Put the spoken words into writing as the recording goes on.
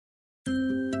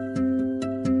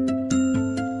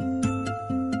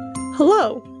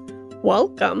Hello,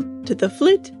 welcome to the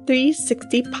Flute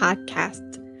 360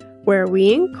 podcast, where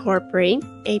we incorporate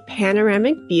a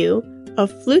panoramic view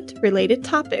of flute-related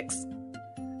topics.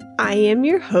 I am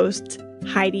your host,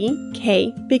 Heidi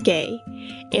K. Begay,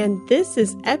 and this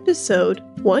is episode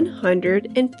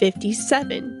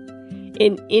 157,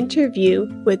 an interview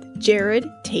with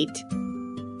Jerod Tate.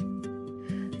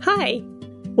 Hi,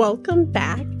 welcome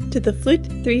back to the Flute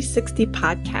 360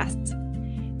 podcast.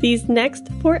 These next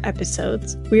 4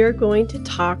 episodes, we are going to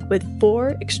talk with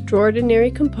 4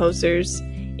 extraordinary composers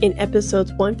in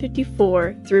episodes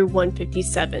 154 through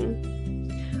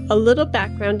 157. A little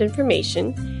background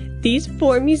information: these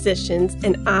 4 musicians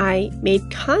and I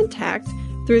made contact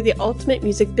through the Ultimate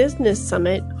Music Business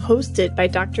Summit hosted by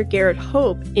Dr. Jerod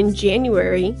Tate in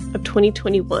January of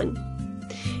 2021.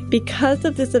 Because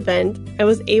of this event, I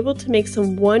was able to make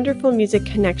some wonderful music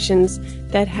connections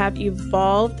that have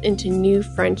evolved into new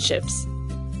friendships.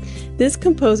 This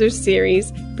composer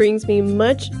series brings me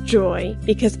much joy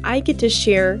because I get to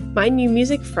share my new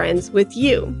music friends with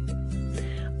you.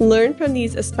 Learn from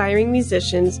these aspiring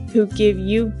musicians who give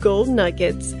you gold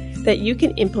nuggets that you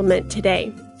can implement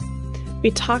today.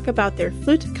 We talk about their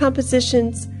flute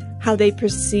compositions, how they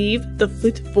perceive the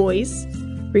flute voice,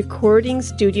 recording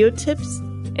studio tips,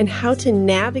 and how to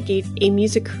navigate a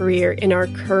music career in our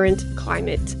current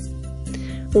climate.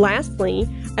 Lastly,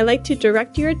 I'd like to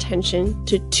direct your attention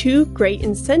to 2 great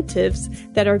incentives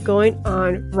that are going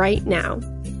on right now.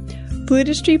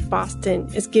 Flutistry Boston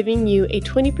is giving you a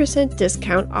 20%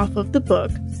 discount off of the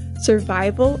book,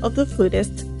 Survival of the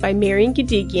Flutist by Marian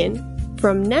Gidigian,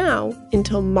 from now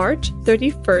until March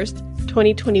 31st,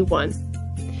 2021.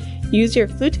 Use your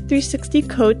Flute 360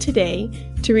 code today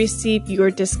to receive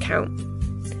your discount.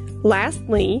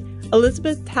 Lastly,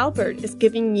 Elizabeth Talbert is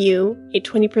giving you a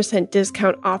 20%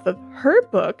 discount off of her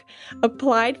book,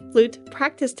 Applied Flute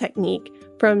Practice Technique,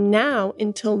 from now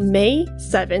until May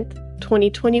 7th,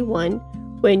 2021,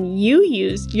 when you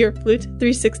use your Flute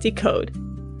 360 code.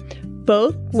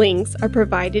 Both links are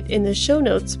provided in the show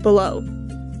notes below.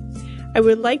 I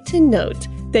would like to note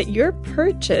that your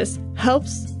purchase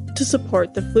helps to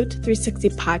support the Flute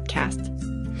 360 podcast.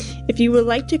 If you would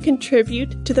like to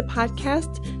contribute to the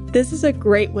podcast, this is a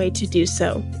great way to do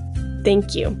so.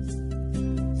 Thank you.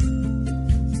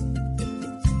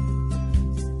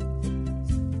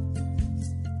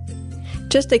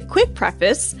 Just a quick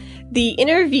preface. The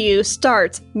interview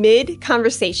starts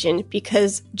mid-conversation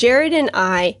because Jerod and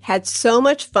I had so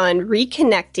much fun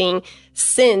reconnecting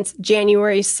since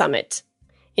January's summit.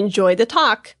 Enjoy the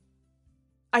talk.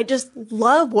 I just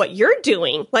love what you're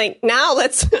doing. Like, now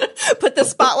let's put the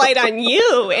spotlight on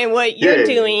you and what you're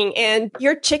doing. And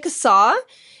you're Chickasaw.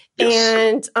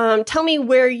 Yes. And tell me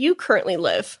where you currently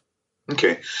live.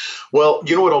 Okay. Well,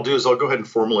 you know what I'll do is I'll go ahead and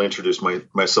formally introduce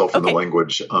myself in the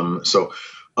language.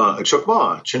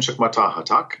 Chokma, Chinchakmata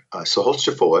Hatak,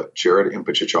 Soholchifoa, Jerod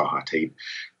Tate, Tate,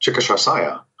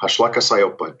 Chickashasaya,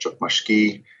 Hashlakasayopa,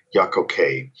 Chokmashki,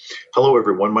 Yakoke. Hello,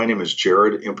 everyone. My name is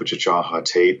Jerod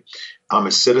Tate. I'm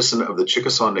a citizen of the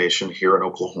Chickasaw Nation here in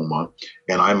Oklahoma,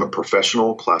 and I'm a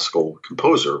professional classical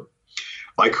composer.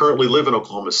 I currently live in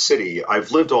Oklahoma City.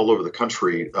 I've lived all over the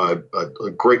country a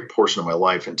great portion of my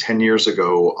life, and 10 years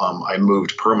ago, I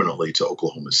moved permanently to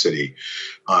Oklahoma City,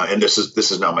 and this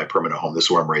is now my permanent home. This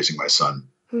is where I'm raising my son.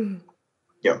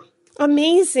 Yeah,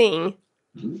 amazing.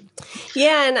 Mm-hmm.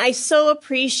 Yeah, and I so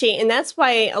appreciate, and that's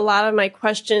why a lot of my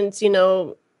questions,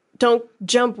 don't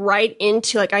jump right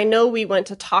into, like, I know we went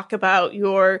to talk about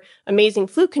your amazing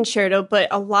flute concerto, but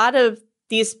a lot of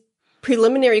these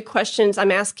preliminary questions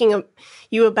I'm asking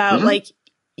you about, like,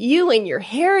 you and your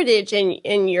heritage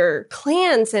and your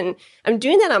clans, and I'm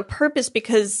doing that on purpose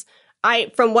because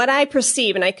from what I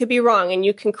perceive, and I could be wrong, and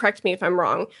you can correct me if I'm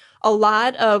wrong, a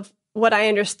lot of what I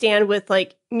understand with,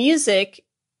 like, music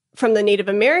from the Native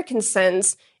American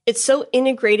sense, it's so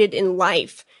integrated in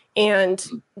life. And,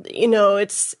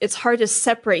 it's hard to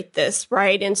separate this,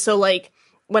 right? And so, like,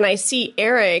 when I see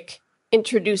Eric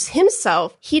introduce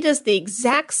himself, he does the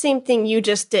exact same thing you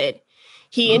just did.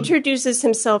 He introduces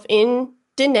himself in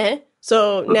Diné.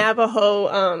 So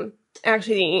Navajo,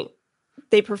 actually,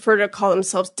 they prefer to call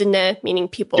themselves Diné, meaning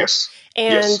people. Yes.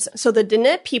 And so the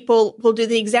Diné people will do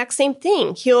the exact same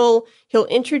thing. He'll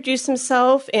introduce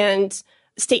himself and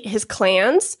state his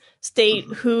clans, state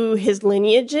who his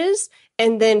lineage is.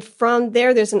 And then from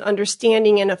there, there's an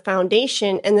understanding and a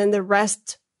foundation, and then the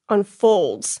rest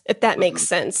unfolds, if that makes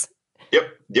sense.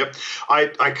 Yep.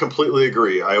 I completely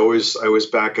agree. I always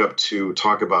back up to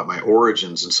talk about my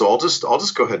origins, and so I'll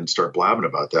just go ahead and start blabbing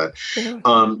about that.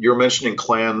 Yeah. You're mentioning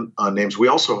clan names. We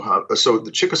also have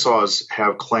the Chickasaws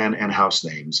have clan and house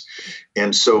names,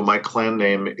 and so my clan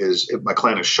is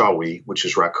Shawi, which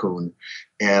is raccoon,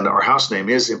 and our house name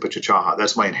is Impachachaha.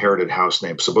 That's my inherited house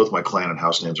name. So both my clan and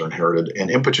house names are inherited, and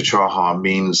Impachachaha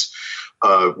means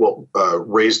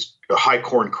raised. A high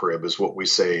corn crib is what we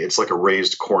say. It's like a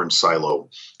raised corn silo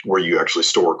where you actually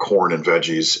store corn and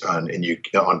veggies and you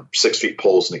on 6 feet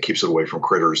poles, and it keeps it away from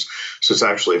critters. So it's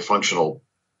actually a functional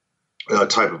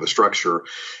type of a structure.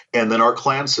 And then our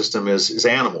clan system is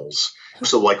animals.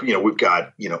 So like, we've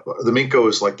got, the Minko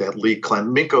is like that lead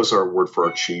clan. Minko is our word for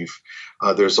our chief.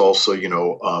 There's also,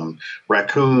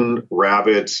 raccoon,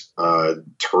 rabbit,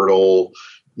 turtle,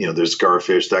 there's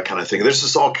garfish, that kind of thing. There's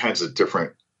just all kinds of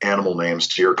different animal names: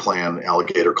 deer clan,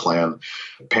 alligator clan,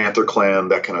 panther clan,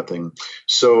 that kind of thing.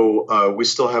 So we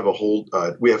still have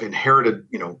we have inherited,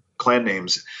 clan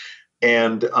names.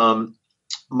 And so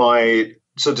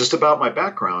just about my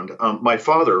background, my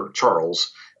father,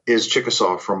 Charles, is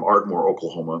Chickasaw from Ardmore,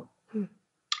 Oklahoma.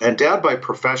 And Dad, by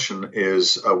profession,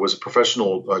 was a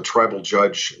professional tribal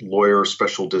judge, lawyer,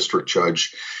 special district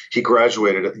judge. He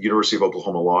graduated at the University of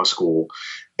Oklahoma Law School.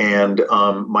 And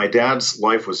my dad's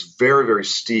life was very, very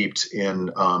steeped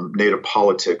in Native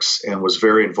politics and was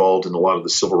very involved in a lot of the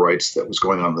civil rights that was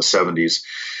going on in the 70s.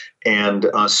 And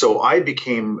so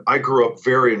I grew up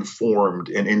very informed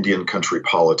in Indian country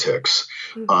politics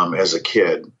as a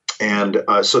kid. And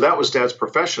so that was Dad's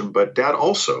profession. But Dad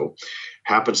also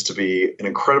happens to be an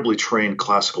incredibly trained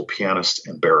classical pianist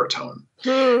and baritone.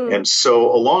 And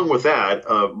so along with that,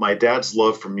 my dad's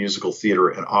love for musical theater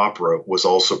and opera was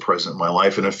also present in my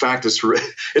life. And in fact, it's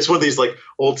one of these like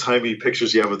old timey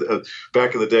pictures you have of,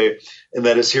 back in the day. And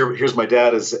that is here's my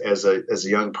dad as a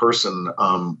young person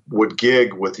would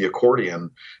gig with the accordion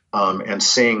and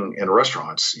sing in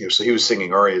restaurants. So he was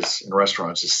singing arias in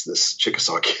restaurants. This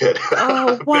Chickasaw kid.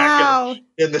 Oh, wow. back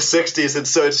in the 60s. And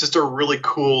so it's just a really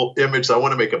cool image I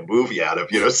want to make a movie out of.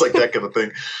 It's like that kind of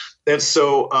thing. And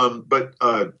so,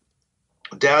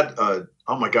 Dad,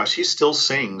 oh my gosh, he still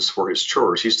sings for his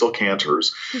chores. He still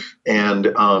cantors.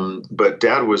 And, but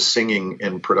Dad was singing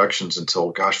in productions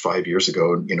until, 5 years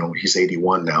ago. And, he's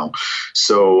 81 now.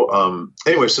 So,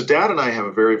 anyway, so Dad and I have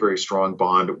a very, very strong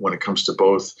bond when it comes to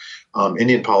both,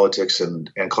 Indian politics and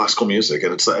classical music.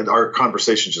 And our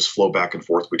conversations just flow back and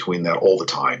forth between that all the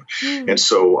time. And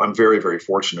so I'm very, very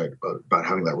fortunate about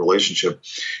having that relationship.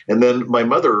 And then my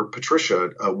mother,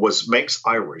 Patricia, was Manx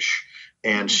Irish.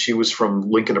 And she was from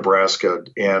Lincoln, Nebraska,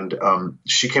 and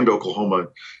she came to Oklahoma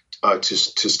to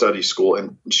study school.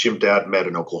 And she and Dad met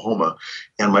in Oklahoma.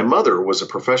 And my mother was a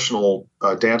professional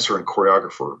dancer and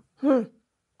choreographer.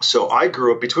 So I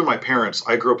grew up between my parents.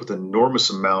 I grew up with an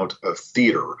enormous amount of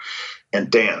theater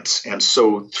and dance. And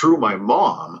so through my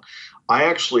mom, I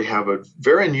actually have a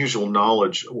very unusual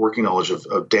working knowledge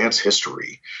of dance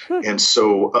history. And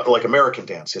so like American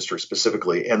dance history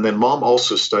specifically. And then Mom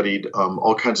also studied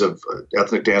all kinds of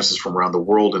ethnic dances from around the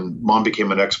world. And Mom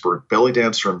became an expert belly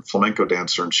dancer and flamenco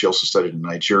dancer. And she also studied in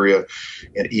Nigeria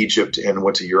and Egypt and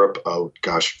went to Europe,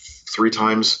 3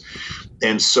 times.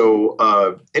 And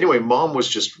so anyway, Mom was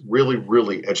just really,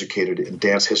 really educated in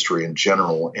dance history in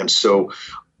general. And so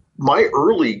my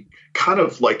early kind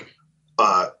of like,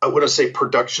 I want to say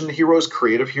production heroes,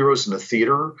 creative heroes in the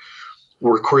theater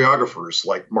were choreographers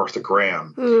like Martha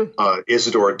Graham,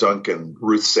 Isadora Duncan,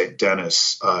 Ruth St.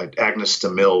 Dennis, Agnes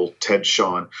DeMille, Ted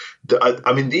Shawn.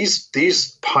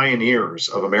 These pioneers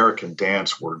of American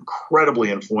dance were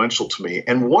incredibly influential to me.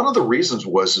 And one of the reasons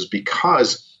is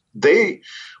because they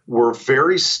were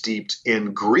very steeped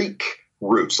in Greek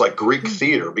roots, like Greek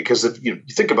theater, because if you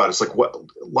think about it, it's like what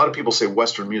a lot of people say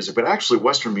Western music, but actually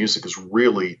Western music is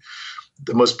really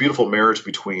the most beautiful marriage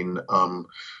between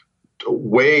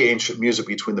way ancient music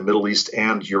between the Middle East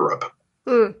and Europe,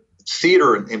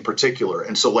 theater in particular.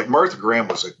 And so like Martha Graham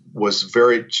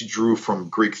she drew from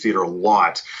Greek theater a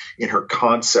lot in her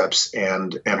concepts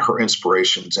and her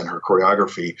inspirations and her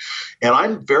choreography. And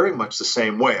I'm very much the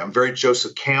same way. I'm very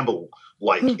Joseph Campbell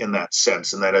like in that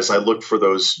sense. And that as I look for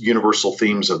those universal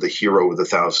themes of the hero with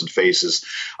 1,000 faces,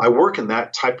 I work in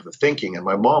that type of thinking. And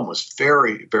my mom was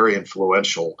very, very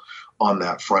influential on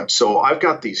that front. So I've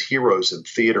got these heroes in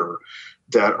theater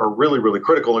that are really, really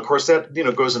critical. And of course that,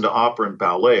 goes into opera and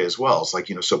ballet as well. It's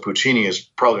like, so Puccini is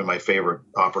probably my favorite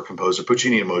opera composer,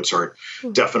 Puccini and Mozart,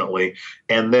 definitely.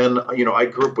 And then, I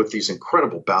grew up with these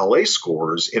incredible ballet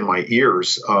scores in my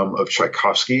ears of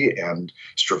Tchaikovsky and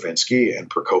Stravinsky and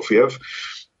Prokofiev.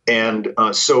 And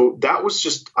so that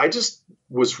was I just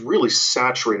was really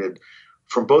saturated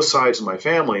from both sides of my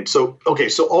family. So, okay,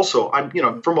 so also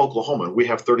I'm from Oklahoma. We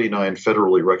have 39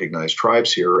 federally recognized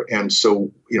tribes here. And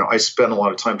so, I spent a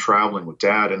lot of time traveling with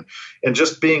Dad and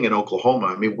just being in Oklahoma.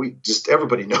 I mean,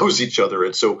 everybody knows each other.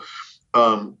 And so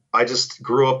I just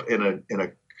grew up in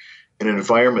an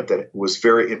environment that was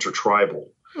very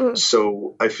intertribal.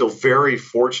 So I feel very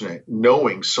fortunate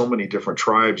knowing so many different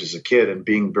tribes as a kid and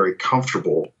being very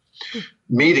comfortable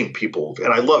meeting people.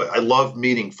 And I love it. I love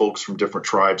meeting folks from different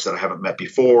tribes that I haven't met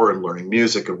before and learning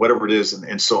music and whatever it is.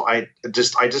 And so I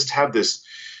just have this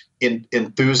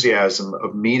enthusiasm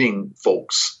of meeting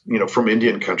folks, from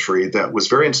Indian country that was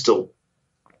very instilled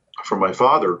from my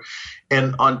father.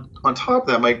 And on top of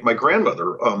that, my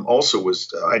grandmother also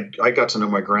was, I got to know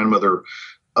my grandmother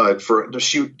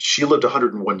she lived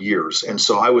 101 years. And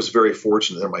so I was very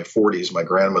fortunate in my 40s. My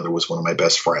grandmother was one of my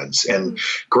best friends. And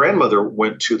grandmother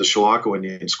went to the Chilocco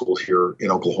Indian School here in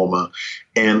Oklahoma.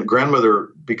 And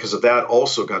grandmother, because of that,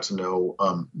 also got to know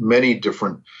many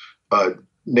different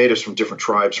natives from different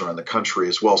tribes around the country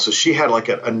as well. So she had like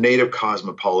a native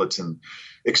cosmopolitan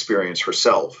experience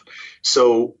herself.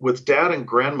 So with Dad and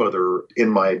grandmother in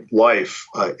my life,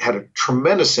 had a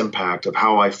tremendous impact of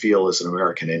how I feel as an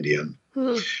American Indian.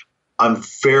 I'm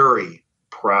very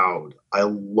proud. I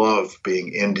love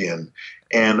being Indian,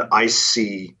 and I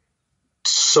see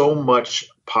so much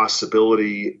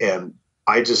possibility. And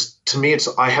I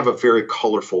have a very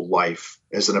colorful life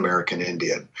as an American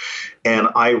Indian, and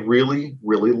I really,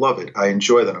 really love it. I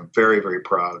enjoy that. I'm very, very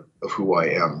proud of who I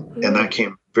am. And that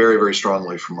came very, very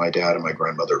strongly from my dad and my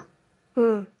grandmother.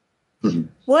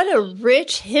 What a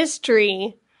rich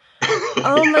history.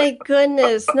 Oh my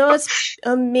goodness. No, it's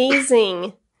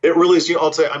amazing. It really is. I'll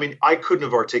tell you, I mean, I couldn't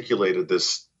have articulated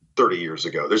this 30 years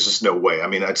ago. There's just no way. I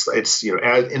mean, it's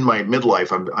in my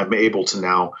midlife, I'm able to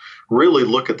now really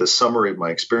look at the summary of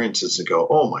my experiences and go,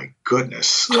 oh my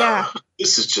goodness,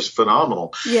 this is just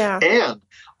phenomenal. Yeah. And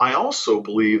I also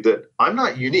believe that I'm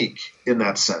not unique in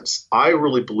that sense. I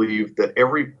really believe that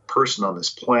every person on this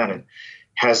planet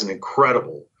has an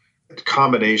incredible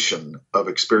combination of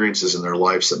experiences in their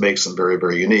lives that makes them very,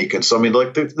 very unique. And so, I mean,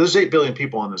 like there's 8 billion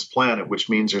people on this planet, which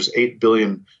means there's 8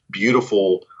 billion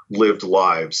beautiful lived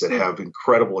lives that have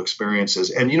incredible experiences.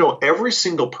 And, every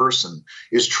single person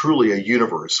is truly a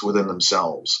universe within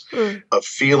themselves of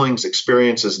feelings,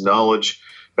 experiences, knowledge,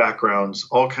 backgrounds,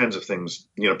 all kinds of things,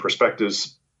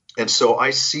 perspectives. And so I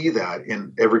see that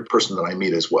in every person that I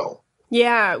meet as well.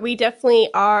 Yeah, we definitely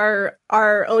are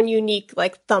our own unique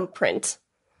thumbprint.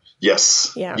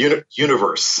 Yes. Yeah.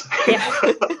 Universe. Yeah.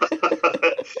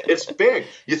 It's big.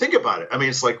 You think about it. I mean,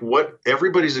 it's like what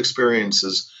everybody's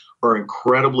experiences are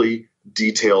incredibly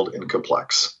detailed and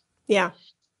complex. Yeah.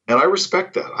 And I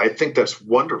respect that. I think that's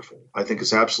wonderful. I think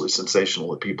it's absolutely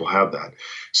sensational that people have that.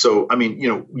 So, I mean,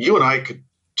 you and I could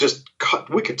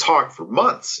we could talk for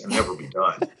months and never be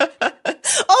done.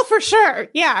 Oh, for sure.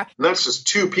 Yeah. And that's just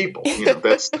two people.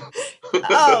 That's.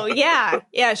 Oh, yeah.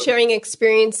 Yeah. Sharing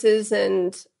experiences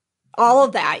and all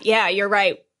of that. Yeah, you're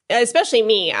right. Especially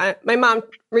me. My mom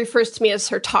refers to me as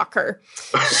her talker.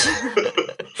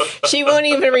 She won't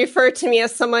even refer to me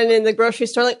as someone in the grocery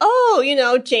store like,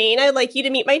 oh, Jane, I'd like you to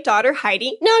meet my daughter,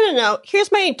 Heidi. No.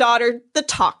 Here's my daughter, the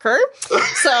talker.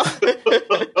 So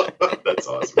that's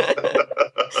awesome.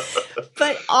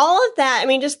 But all of that, I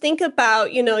mean, just think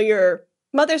about, your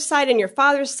mother's side and your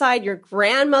father's side, your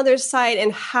grandmother's side,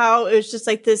 and how it was just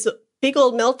like this big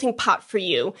old melting pot for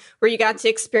you where you got to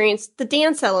experience the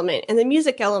dance element and the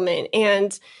music element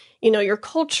and, your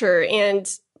culture. And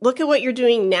look at what you're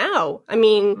doing now. I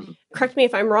mean, correct me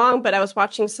if I'm wrong, but I was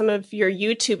watching some of your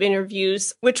YouTube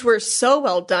interviews, which were so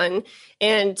well done.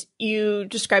 And you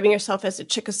describing yourself as a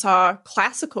Chickasaw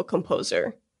classical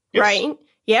composer, yes. Right?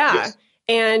 Yeah. Yes.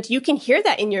 And you can hear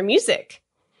that in your music.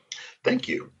 Thank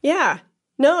you. Yeah.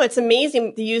 No, it's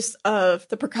amazing the use of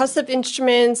the percussive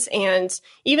instruments and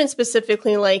even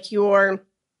specifically like your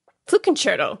flute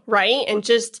concerto, right? And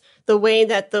just the way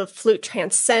that the flute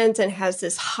transcends and has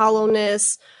this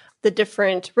hollowness, the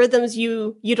different rhythms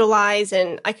you utilize,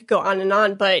 and I could go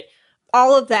on, but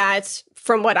all of that,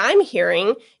 from what I'm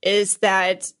hearing, is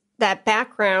that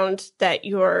background that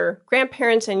your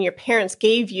grandparents and your parents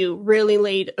gave you really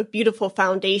laid a beautiful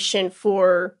foundation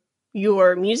for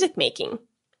your music making.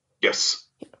 Yes.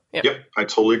 Yeah. Yep. I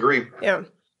totally agree. Yeah.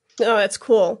 No, that's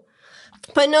cool.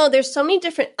 But no, there's so many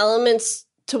different elements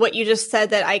to what you just said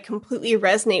that I completely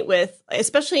resonate with,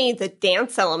 especially the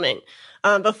dance element.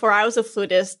 Before I was a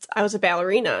flutist, I was a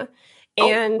ballerina.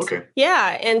 And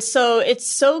yeah, and so it's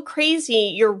so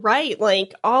crazy. You're right.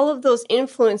 Like all of those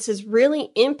influences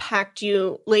really impact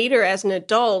you later as an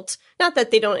adult. Not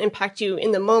that they don't impact you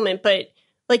in the moment, but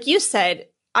like you said,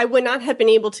 I would not have been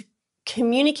able to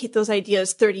communicate those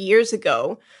ideas 30 years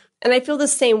ago. And I feel the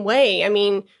same way. I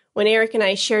mean, when Eric and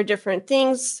I share different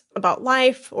things about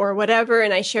life or whatever,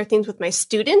 and I share things with my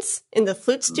students in the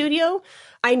flute studio,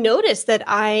 I notice that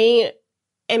I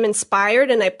am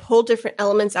inspired and I pull different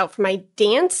elements out from my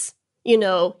dance,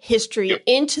 history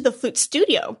into the flute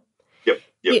studio.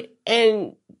 Yep.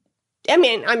 And I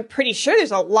mean, I'm pretty sure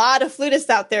there's a lot of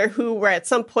flutists out there who were at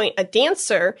some point a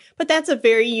dancer, but that's a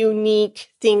very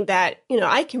unique thing that,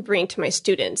 I can bring to my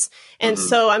students. And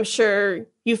so I'm sure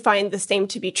you find the same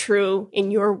to be true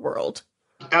in your world.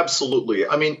 Absolutely.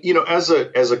 I mean, as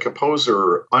a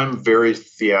composer, I'm very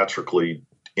theatrically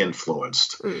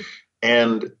influenced.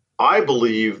 And I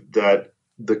believe that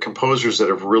the composers that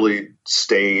have really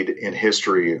stayed in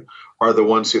history are the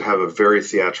ones who have a very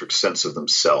theatric sense of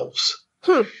themselves.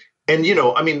 And,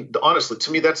 I mean, honestly,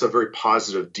 to me, that's a very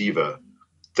positive diva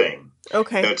thing.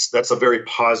 Okay. That's a very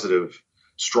positive,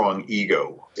 strong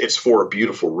ego. It's for a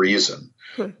beautiful reason.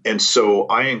 And so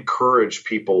I encourage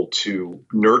people to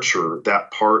nurture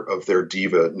that part of their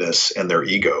diva-ness and their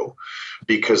ego,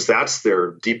 because that's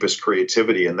their deepest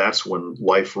creativity. And that's when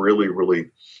life really,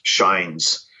 really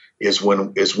shines, is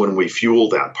when we fuel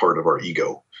that part of our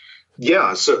ego.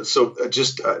 Yeah. So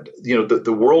just,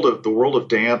 the world of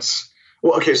dance.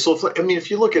 Well, okay. So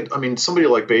if you look at, somebody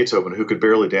like Beethoven, who could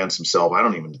barely dance himself, I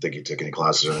don't even think he took any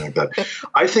classes or anything like that.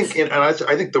 I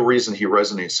think the reason he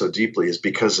resonates so deeply is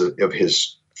because of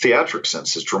his theatric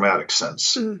sense, his dramatic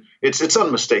sense. It's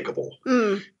unmistakable.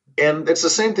 And it's the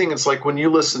same thing. It's like when you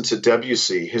listen to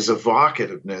Debussy, his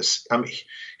evocativeness,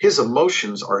 his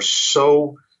emotions are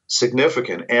so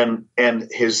significant, and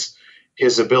his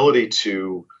ability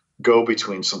to go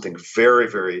between something very,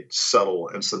 very subtle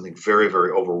and something very,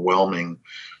 very overwhelming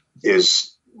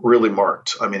is really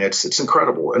marked. I mean, it's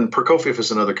incredible. And Prokofiev is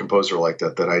another composer like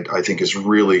that I think is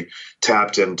really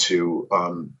tapped into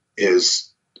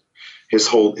his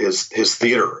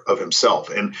theater of himself.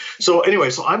 And so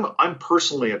anyway, so I'm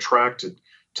personally attracted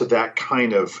to that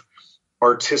kind of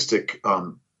artistic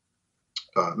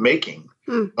making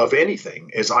of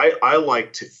anything. Is I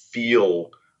like to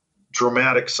feel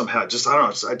dramatic somehow. Just, I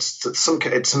don't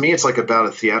know. To me, it's like about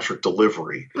a theatric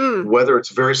delivery, whether it's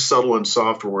very subtle and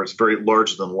soft or it's very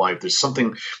larger than life.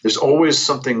 There's always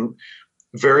something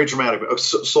very dramatic.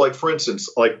 So like, for instance,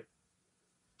 like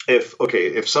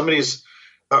if somebody's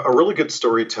a really good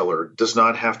storyteller does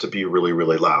not have to be really,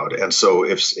 really loud. And so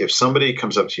if somebody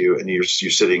comes up to you and you're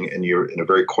sitting and you're in a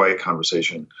very quiet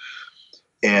conversation,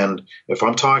 and if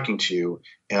I'm talking to you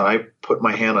and I put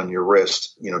my hand on your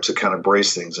wrist, to kind of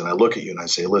brace things, and I look at you and I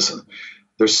say, listen,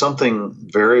 there's something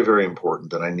very, very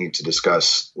important that I need to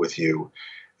discuss with you,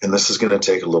 and this is going to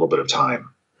take a little bit of time.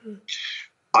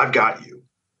 I've got you.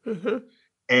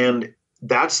 And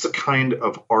that's the kind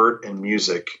of art and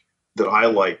music that I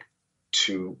like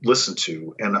to listen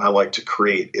to and I like to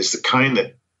create, is the kind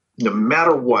that no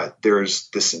matter what, there's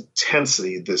this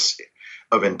intensity,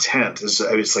 of intent.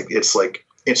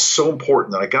 It's so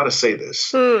important that I got to say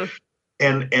this. And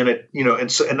it,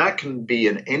 and that can be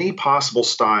in any possible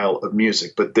style of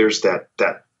music, but there's that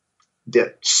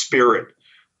spirit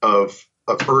of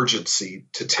urgency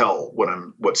to tell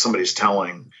what somebody's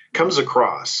telling comes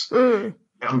across.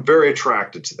 I'm very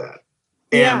attracted to that.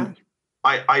 And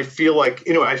I feel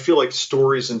like,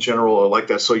 stories in general are like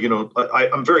that. So,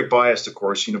 I'm very biased, of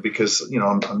course, because,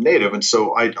 I'm Native. And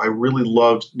so I really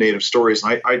loved Native stories.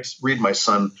 And I read my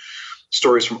son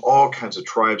stories from all kinds of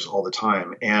tribes all the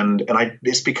time. And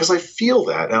it's because I feel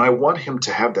that. And I want him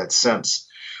to have that sense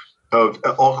of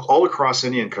all across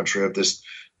Indian country of this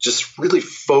just really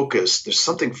focused. There's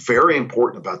something very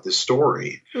important about this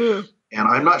story. And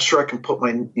I'm not sure I can put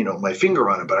my finger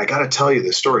on it, but I got to tell you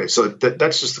this story. So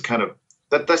that's just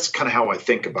that's kind of how I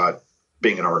think about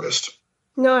being an artist.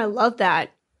 No, I love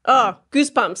that. Oh,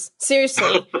 goosebumps.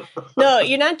 Seriously. No,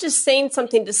 you're not just saying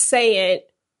something to say it,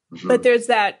 but there's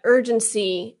that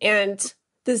urgency and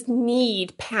this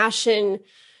need, passion.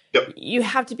 You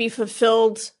have to be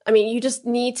fulfilled. I mean, you just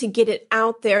need to get it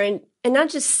out there and not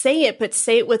just say it, but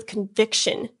say it with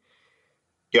conviction.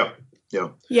 Yeah.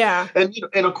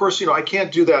 And of course, I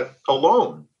can't do that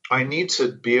alone. I need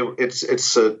to be able,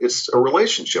 it's a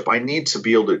relationship. I need to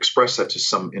be able to express that to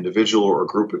some individual or a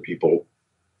group of people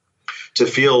to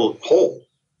feel whole.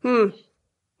 No,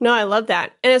 I love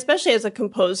that. And especially as a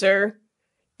composer,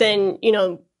 then,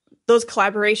 those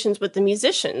collaborations with the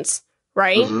musicians,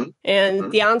 right?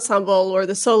 And the ensemble or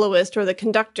the soloist or the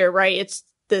conductor, right? It's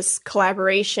this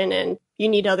collaboration and you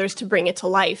need others to bring it to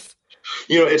life.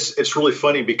 It's really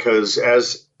funny because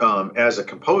as a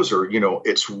composer,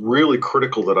 it's really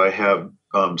critical that I have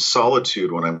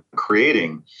solitude when I'm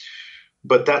creating,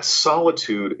 but that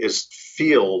solitude is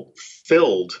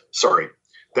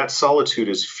that solitude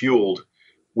is fueled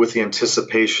with the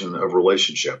anticipation of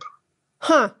relationship.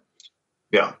 Huh.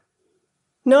 Yeah.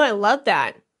 No, I love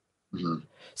that. Mm-hmm.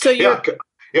 So you're...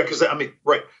 Yeah, because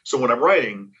right. So when I'm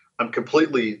writing, I'm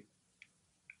completely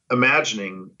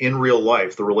imagining in real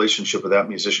life the relationship of that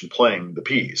musician playing the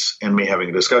piece and me having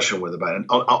a discussion with about it.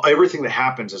 And everything that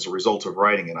happens as a result of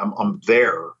writing it, I'm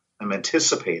there. I'm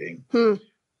anticipating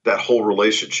that whole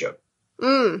relationship.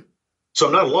 So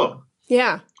I'm not alone.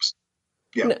 Yeah.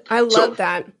 Yeah. No, I love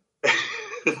that.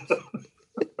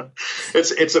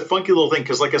 It's a funky little thing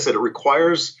because, like I said, it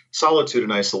requires solitude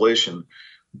and isolation,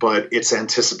 but it's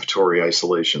anticipatory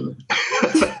isolation.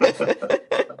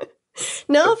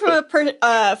 No,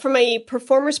 from a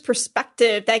performer's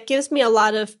perspective, that gives me a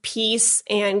lot of peace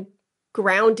and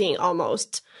grounding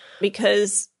almost,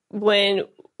 because when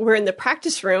we're in the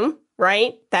practice room,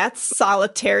 right, that's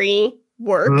solitary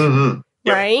work,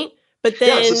 right? But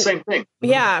then, it's the same thing.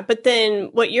 Yeah, but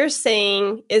then what you're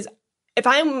saying is, if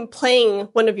I'm playing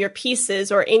one of your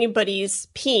pieces or anybody's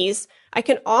piece, I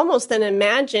can almost then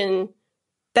imagine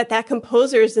that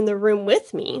composer is in the room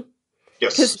with me.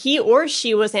 Yes. Because he or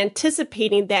she was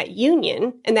anticipating that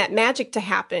union and that magic to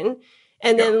happen.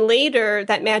 And then later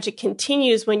that magic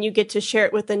continues when you get to share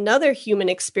it with another human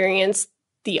experience,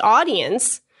 the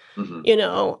audience,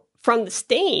 from the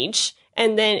stage.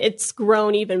 And then it's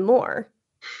grown even more.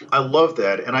 I love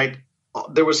that. And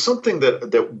there was something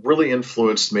that really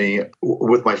influenced me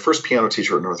with my first piano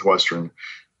teacher at Northwestern.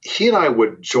 He and I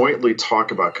would jointly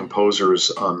talk about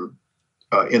composers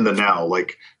in the now,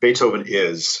 like Beethoven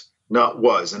is, not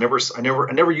was. I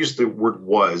never used the word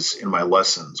was in my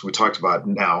lessons. We talked about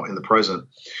now in the present.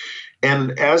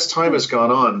 And as time has gone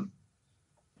on,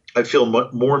 I feel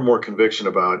more and more conviction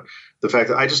about the fact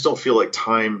that I just don't feel like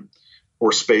time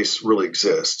or space really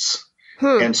exists.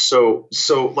 And so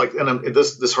like, and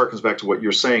this harkens back to what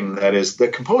you're saying, that is, the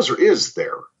composer is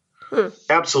there.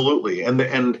 Absolutely.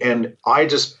 And I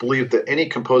just believe that any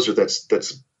composer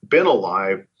that's been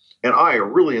alive and I are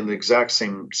really in the exact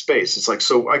same space. It's like,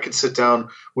 so I could sit down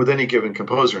with any given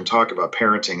composer and talk about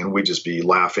parenting, and we'd just be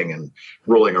laughing and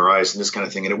rolling our eyes and this kind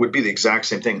of thing. And it would be the exact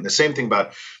same thing. And the same thing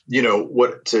about,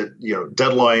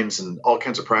 deadlines and all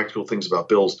kinds of practical things about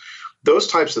bills. Those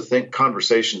types of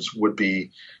conversations would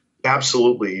be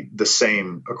absolutely the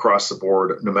same across the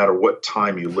board, no matter what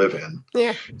time you live in.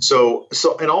 Yeah. So,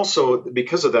 and also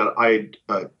because of that,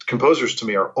 composers to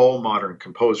me are all modern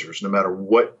composers, no matter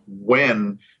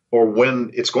when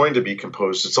it's going to be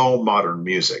composed. It's all modern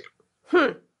music.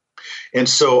 And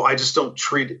so I just don't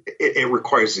treat it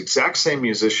requires the exact same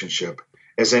musicianship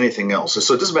as anything else. And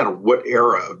so it doesn't matter what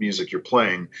era of music you're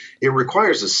playing, it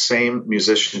requires the same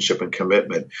musicianship and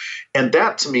commitment. And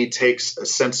that to me takes a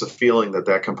sense of feeling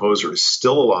that composer is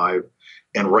still alive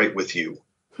and right with you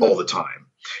all the time.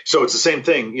 So it's the same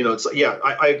thing,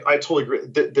 I totally agree.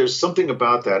 There's something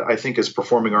about that, I think, as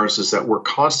performing artists, is that we're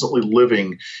constantly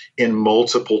living in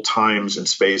multiple times and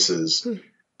spaces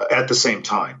at the same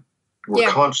time.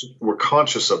 We're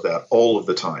conscious of that all of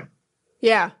the time.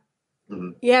 Yeah.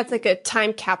 Mm-hmm. Yeah. It's like a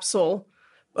time capsule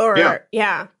I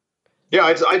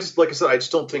just, like I said, I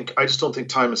just don't think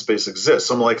time and space exists.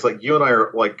 I'm like you and I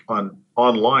are like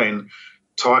online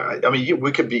talk. I mean,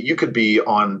 you could be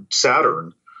on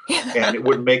Saturn and it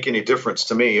wouldn't make any difference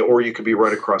to me, or you could be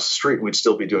right across the street and we'd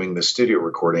still be doing this studio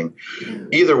recording.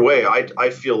 Either way, I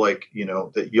feel like,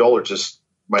 that y'all are just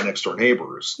my next door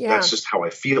neighbors. Yeah. That's just how I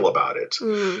feel about it.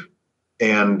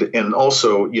 And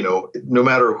also, no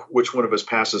matter which one of us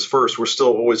passes first, we're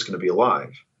still always going to be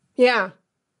alive. Yeah.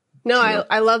 No,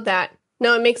 I love that.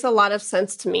 No, it makes a lot of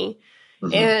sense to me.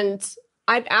 Mm-hmm. And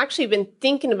I've actually been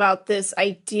thinking about this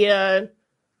idea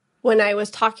when I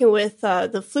was talking with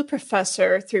the flute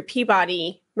professor through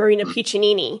Peabody, Marina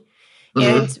Piccinini.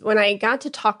 And when I got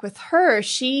to talk with her,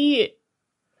 she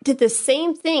did the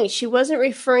same thing. She wasn't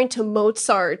referring to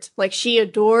Mozart, like she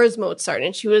adores Mozart,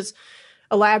 and she was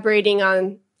elaborating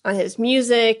on his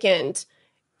music, and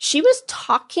she was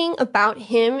talking about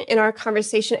him in our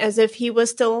conversation as if he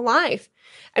was still alive.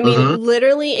 I mean,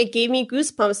 literally, it gave me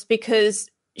goosebumps because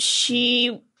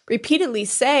she repeatedly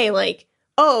say, like,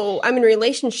 oh, I'm in a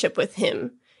relationship with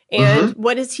him. And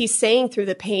what is he saying through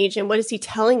the page? And what is he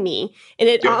telling me? And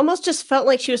it almost just felt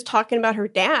like she was talking about her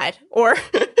dad or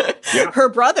her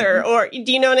brother, or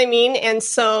do you know what I mean? And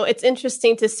so it's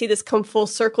interesting to see this come full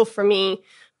circle for me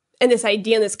and this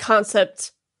idea and this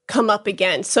concept come up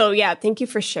again. So yeah, thank you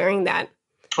for sharing that.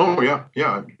 Oh yeah,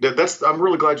 yeah. That's. I'm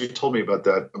really glad you told me about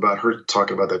that, about her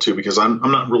talking about that too, because I'm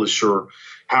not really sure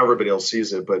how everybody else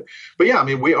sees it, but yeah, I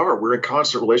mean, we're in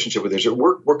constant relationship with each other.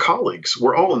 We're colleagues.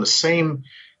 We're all in the same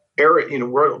area. You know,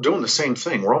 we're all doing the same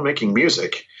thing. We're all making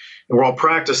music, and we're all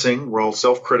practicing. We're all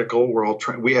self-critical. We're all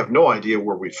trying. We have no idea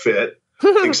where we fit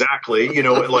exactly. You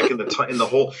know, like in the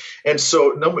whole. And so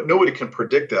nobody can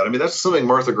predict that. I mean, that's something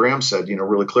Martha Graham said. You know,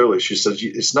 really clearly. She said,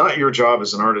 "It's not your job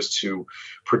as an artist to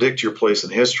predict your place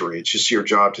in history. It's just your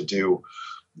job to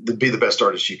be the best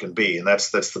artist you can be, and that's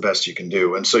the best you can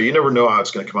do. And so you never know how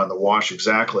it's going to come out in the wash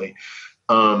exactly.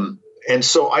 And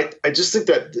so I just think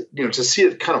that, you know, to see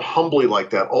it kind of humbly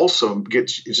like that also it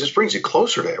just brings you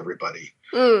closer to everybody.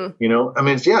 You know, I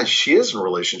mean, yeah, she is in a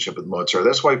relationship with Mozart.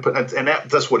 That's why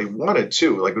that's what he wanted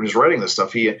too. Like when he was writing this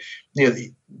stuff, he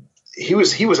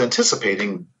was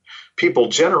anticipating people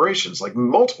generations, like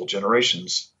multiple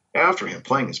generations after him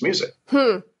playing his music.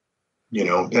 You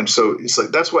know, and so it's like,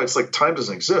 that's why it's like time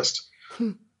doesn't exist.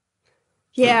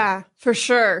 Yeah, for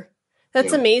sure.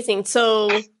 That's amazing. So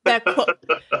that quote,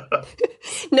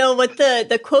 no, what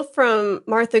the quote from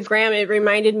Martha Graham, it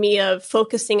reminded me of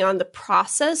focusing on the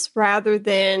process rather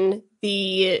than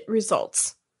the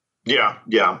results. Yeah.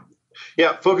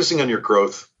 Focusing on your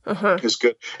growth is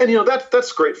good. And, you know,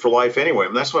 that's great for life anyway. I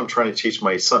mean, that's what I'm trying to teach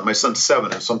my son. My son's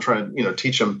 7. And so I'm trying to, you know,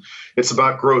 teach him it's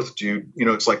about growth, dude. You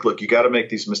know, it's like, look, you got to make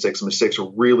these mistakes. And mistakes are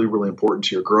really, really important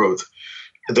to your growth.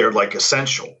 They're like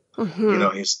essential. You know,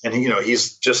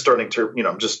 he's just starting to, you know,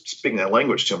 I'm just speaking that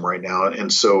language to him right now.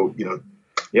 And so, you know,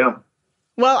 yeah.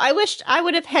 Well, I wished I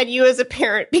would have had you as a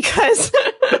parent because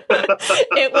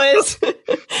it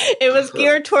was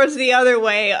geared towards the other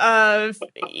way of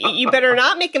you better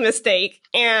not make a mistake.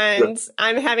 And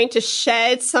I'm having to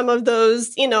shed some of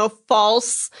those, you know,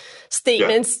 false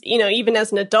statements, you know, even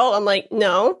as an adult, I'm like,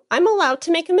 no, I'm allowed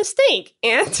to make a mistake.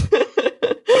 And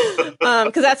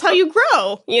because that's how you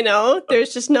grow, you know,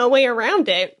 there's just no way around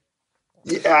it.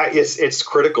 Yeah, it's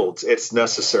critical. It's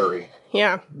necessary.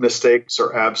 Yeah. Mistakes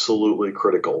are absolutely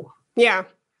critical. Yeah.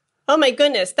 Oh my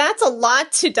goodness. That's a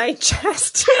lot to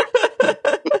digest.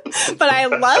 But I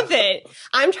love it.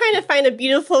 I'm trying to find a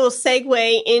beautiful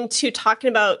segue into talking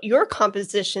about your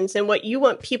compositions and what you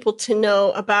want people to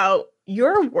know about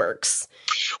your works.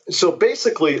 So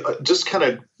basically, just kind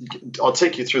of, I'll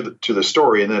take you through the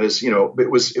story. And that is, you know, it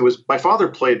was my father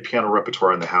played piano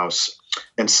repertoire in the house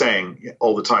and sang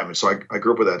all the time. And so I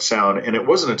grew up with that sound. And it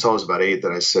wasn't until I was about 8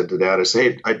 that I said to Dad, I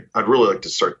said, hey, I'd really like to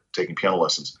start taking piano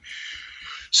lessons.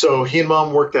 So he and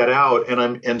Mom worked that out.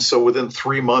 And so within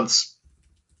 3 months,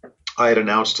 I had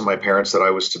announced to my parents that I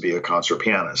was to be a concert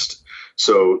pianist.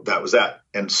 So that was that.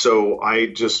 And so I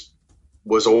just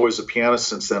was always a pianist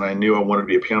since then. I knew I wanted to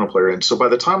be a piano player. And so by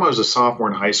the time I was a sophomore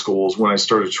in high school is when I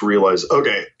started to realize,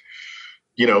 okay,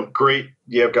 you know, great.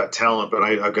 Yeah, I've got talent, but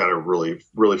I've got to really,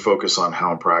 really focus on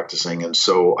how I'm practicing. And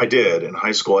so I did. In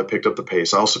high school, I picked up the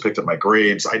pace. I also picked up my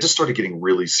grades. I just started getting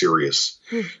really serious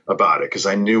about it because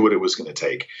I knew what it was going to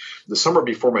take. The summer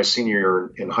before my senior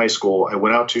year in high school, I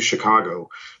went out to Chicago.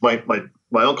 My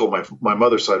uncle, my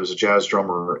mother's side, was a jazz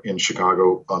drummer in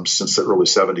Chicago since the early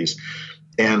 70s.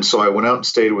 And so I went out and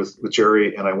stayed with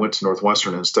Jerry, and I went to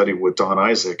Northwestern and studied with Don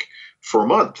Isaac for a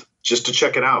month just to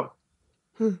check it out.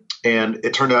 And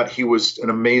it turned out he was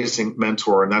an amazing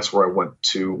mentor, and that's where I went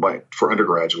for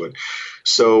undergraduate.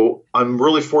 So I'm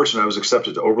really fortunate. I was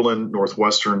accepted to Oberlin,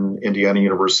 Northwestern, Indiana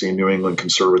University, New England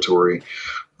Conservatory,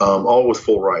 all with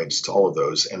full rides to all of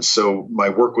those. And so my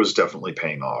work was definitely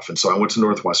paying off. And so I went to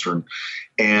Northwestern,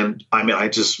 and I mean, I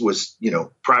just was, you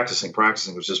know, practicing,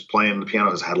 was just playing the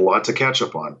piano. I had a lot to catch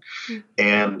up on.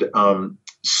 And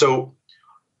so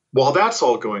while that's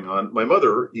all going on, my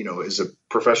mother, you know, is a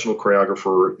professional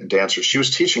choreographer and dancer. She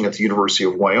was teaching at the University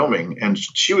of Wyoming, and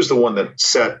she was the one that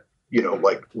set, you know,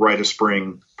 like Rite of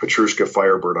Spring, Petrushka,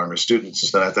 Firebird on her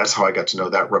students. And that's how I got to know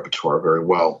that repertoire very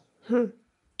well.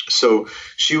 So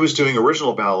she was doing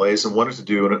original ballets and wanted to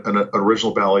do an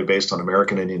original ballet based on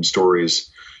American Indian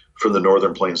stories from the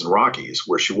Northern Plains and Rockies,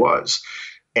 where she was.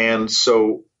 And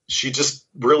so she just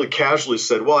really casually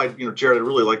said, well, Jerod, I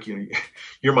really like you.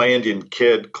 You're my Indian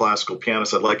kid, classical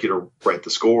pianist. I'd like you to write the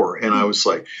score. And I was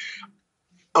like,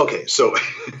 okay. So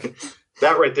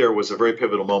that right there was a very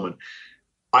pivotal moment.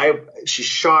 She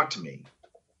shocked me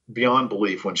beyond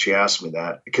belief when she asked me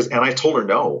that, and I told her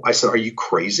no. I said, are you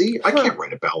crazy? I can't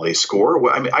write a ballet score.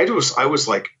 Well, I mean, I was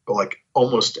like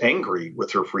almost angry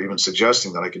with her for even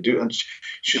suggesting that I could do it. And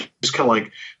she was kind of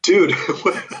like, dude,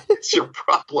 what's your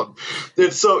problem?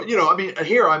 And so, you know, I mean,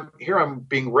 here I'm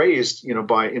being raised, you know,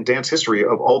 in dance history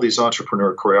of all these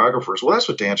entrepreneur choreographers. Well, that's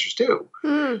what dancers do.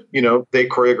 You know, they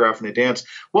choreograph and they dance.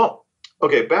 Well,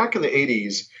 okay, back in the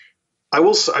 80s, I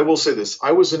will say this.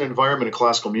 I was in an environment of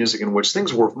classical music in which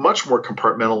things were much more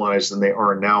compartmentalized than they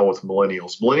are now with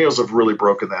millennials. Millennials have really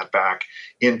broken that back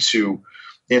into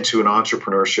an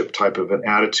entrepreneurship type of an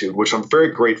attitude, which I'm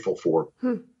very grateful for.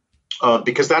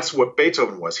 Because that's what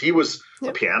Beethoven was. He was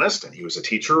a pianist, and he was a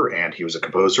teacher, and he was a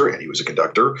composer, and he was a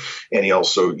conductor, and he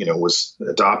also, was an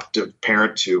adoptive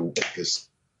parent to his,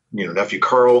 nephew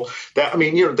Carl.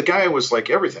 The guy was like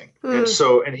everything,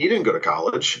 and he didn't go to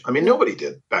college. Nobody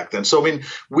did back then. So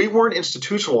we weren't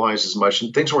institutionalized as much,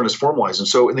 and things weren't as formalized. And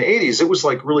so in the 80s, it was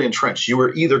like really entrenched. You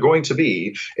were either going to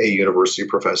be a university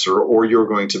professor, or you're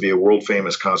going to be a world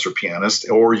famous concert pianist,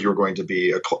 or you're going to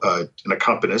be an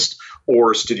accompanist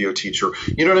or a studio teacher.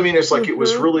 You know what I mean? It's like it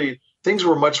was really, things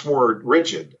were much more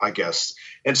rigid, I guess.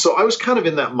 And so I was kind of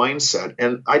in that mindset,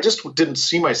 and I just didn't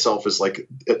see myself as like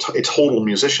a total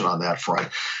musician on that front.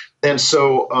 And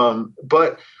so,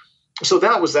 so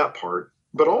that was that part.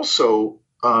 But also,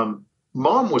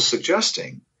 Mom was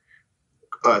suggesting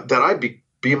that I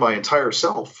be my entire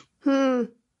self. And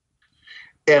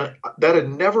that had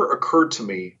never occurred to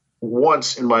me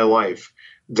once in my life,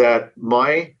 that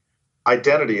my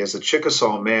identity as a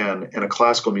Chickasaw man and a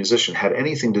classical musician had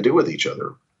anything to do with each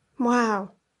other.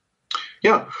 Wow.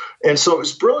 Yeah. And so it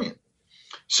was brilliant.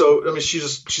 So, she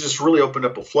just really opened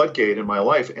up a floodgate in my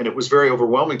life, and it was very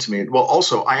overwhelming to me. Well,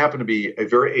 also, I happen to be a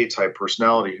very A-type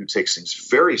personality who takes things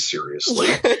very seriously,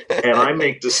 and I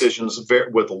make decisions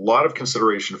with a lot of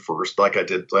consideration first, like I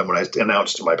did when I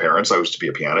announced to my parents I was to be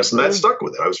a pianist, and that stuck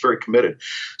with it. I was very committed.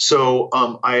 So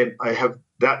I have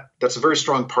that's a very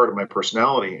strong part of my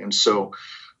personality. And so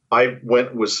I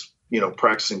was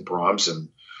practicing Brahms and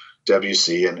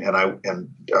Debussy, and I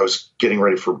was getting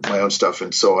ready for my own stuff,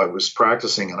 and so I was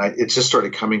practicing, and it just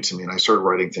started coming to me, and I started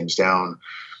writing things down,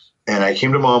 and I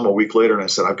came to Mom a week later, and I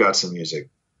said, I've got some music,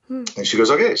 and she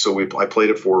goes, okay. So I played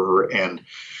it for her, and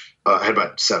I had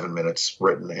about 7 minutes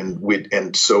written,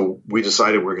 and so we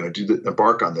decided we were going to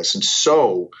embark on this, and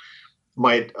so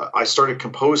I started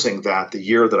composing that the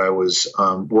year that I was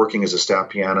working as a staff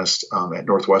pianist at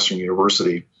Northwestern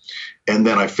University. And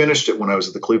then I finished it when I was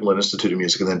at the Cleveland Institute of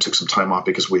Music, and then took some time off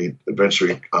because we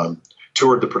eventually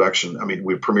toured the production.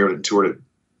 We premiered it and toured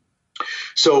it.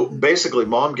 So basically,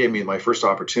 Mom gave me my first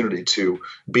opportunity to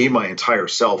be my entire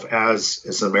self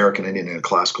as an American Indian and a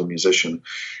classical musician.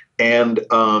 And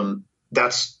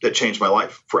that changed my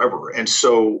life forever. And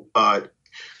so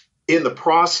in the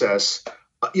process,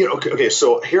 okay,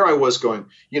 so here I was going,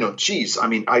 geez,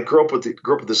 I grew up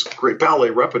with this great ballet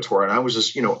repertoire, and I was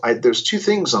just, there's two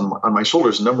things on my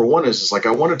shoulders. Number one is like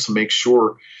I wanted to make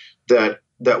sure that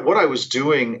what I was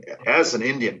doing as an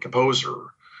Indian composer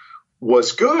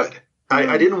was good.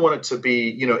 I didn't want it to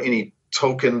be, any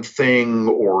token thing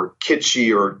or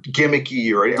kitschy or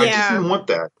gimmicky or anything. I just didn't want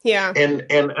that. Yeah. And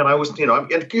I was,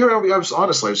 I was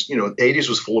honest. I was, the 80s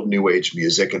was full of new age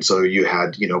music. And so you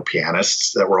had,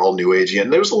 pianists that were all new agey,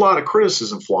 and there was a lot of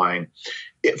criticism flying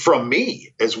from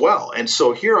me as well. And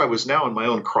so here I was now in my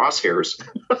own crosshairs,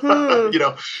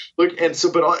 look, and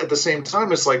so, but at the same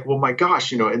time, it's like, well, my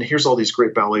gosh, and here's all these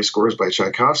great ballet scores by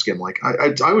Tchaikovsky. I'm like,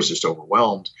 I was just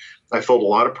overwhelmed. I felt a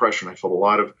lot of pressure, and I felt a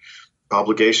lot of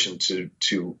obligation to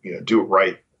do it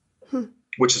right,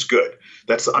 which is good.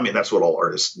 That's what all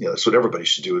artists, that's what everybody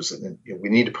should do, is we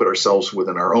need to put ourselves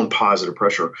within our own positive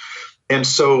pressure. And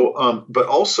so, but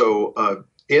also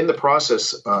in the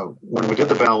process, when we did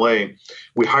the ballet,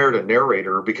 we hired a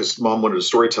narrator because Mom wanted a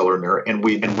storyteller in there, and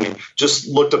we just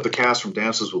looked up the cast from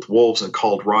Dances with Wolves and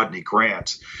called Rodney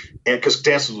Grant, and because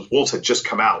Dances with Wolves had just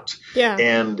come out,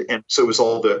 and so it was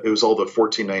all the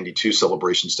 1492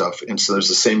 celebration stuff, and so it was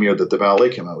the same year that the ballet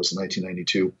came out, it was in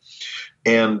 1992,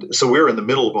 and so we were in the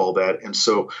middle of all that, and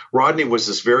so Rodney was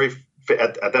this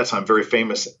at that time, very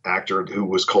famous actor who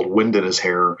was called Wind in His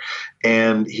Hair,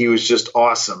 and he was just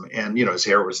awesome. And his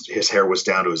hair was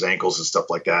down to his ankles and stuff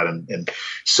like that. And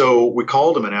so we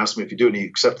called him and asked him if he'd do it, and he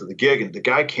accepted the gig. And the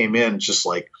guy came in just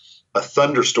like a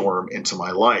thunderstorm into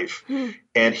my life,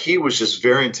 and he was just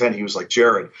very intent. He was like,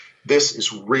 Jerod, this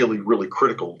is really, really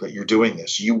critical that you're doing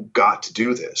this. You got to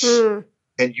do this.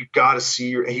 And you've got to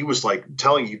see he was like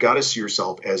telling you got to see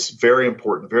yourself as very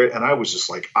important, and I was just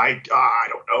like, I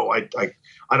don't know.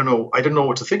 I don't know. I didn't know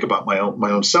what to think about my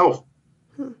own self.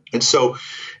 And so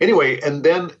anyway, and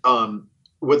then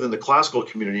within the classical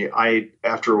community,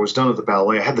 after I was done with the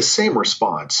ballet, I had the same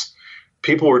response.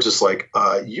 People were just like,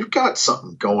 you've got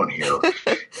something going here.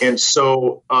 And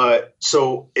so, I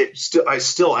still,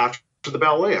 after the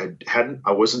ballet,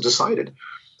 I wasn't decided.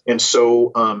 And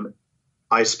so,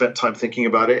 I spent time thinking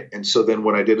about it. And so then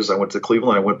what I did is I went to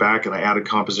Cleveland, I went back and I added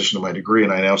composition to my degree,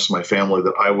 and I announced to my family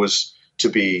that I was to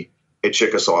be a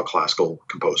Chickasaw classical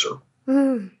composer.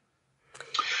 Mm.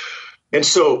 And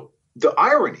so the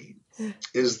irony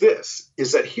is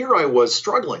that here I was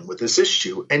struggling with this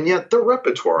issue, and yet the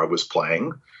repertoire I was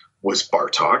playing was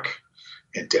Bartók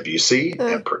and Debussy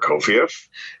and Prokofiev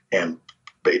and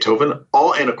Beethoven,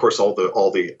 and of course all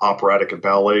the operatic and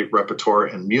ballet repertoire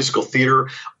and musical theater.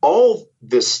 All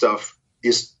this stuff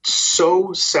is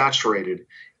so saturated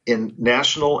in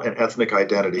national and ethnic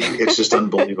identity. It's just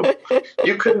unbelievable.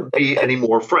 You couldn't be any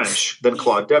more French than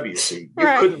Claude Debussy. You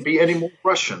couldn't be any more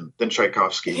Russian than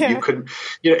Tchaikovsky. Yeah. You couldn't,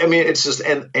 I mean, it's just,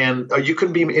 and you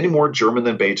couldn't be any more German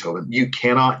than Beethoven. You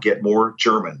cannot get more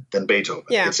German than Beethoven.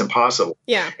 Yeah. It's impossible.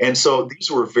 Yeah. And so these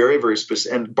were very, very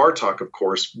specific. And Bartók, of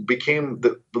course, became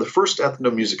the first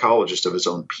ethnomusicologist of his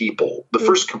own people, the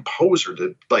first composer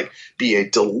to be a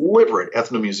deliberate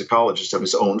ethnomusicologist of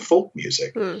his own folk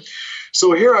music.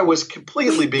 So here I was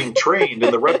completely being trained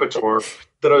in the repertoire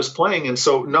that I was playing. And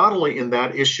so not only in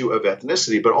that issue of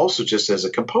ethnicity, but also just as a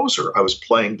composer, I was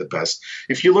playing the best.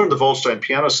 If you learn the Waldstein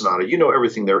Piano Sonata, you know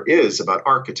everything there is about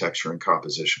architecture and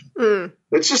composition.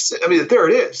 It's just, I mean, there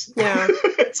it is. Yeah.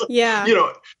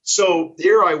 Yeah. So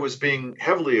here I was being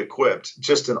heavily equipped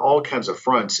just in all kinds of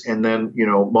fronts. And then,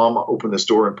 Mom opened this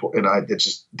door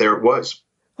there it was.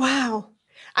 Wow.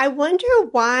 I wonder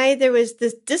why there was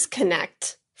this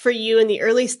disconnect for you in the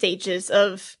early stages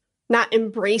of not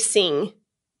embracing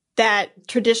that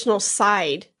traditional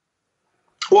side.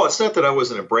 Well, it's not that I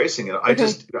wasn't embracing it. I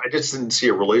just didn't see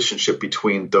a relationship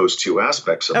between those two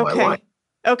aspects of my life.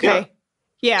 Okay.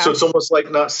 Yeah. So it's almost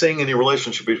like not seeing any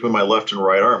relationship between my left and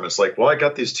right arm. It's like, well, I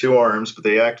got these two arms, but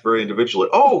they act very individually.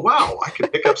 Oh, wow, I can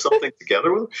pick up something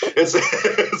together with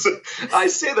them. I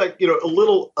say that, a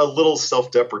little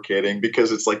self-deprecating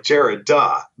because it's like, Jerod,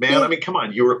 man. I mean, come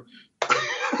on, you were.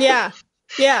 Yeah.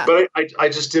 Yeah. But I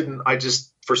just didn't.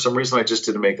 For some reason, I just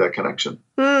didn't make that connection.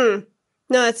 No,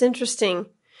 that's interesting.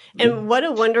 And what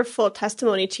a wonderful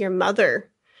testimony to your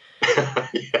mother.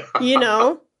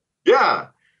 Yeah. Yeah.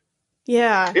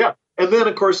 Yeah. Yeah. And then,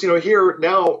 of course, here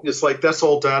now it's like that's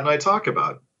all Dad and I talk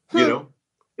about.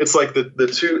 It's like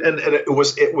the two, and it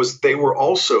was they were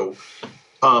also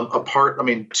a part. I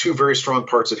mean, two very strong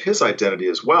parts of his identity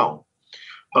as well.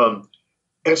 And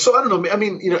so I don't know. I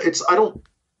mean, I don't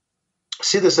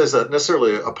see this as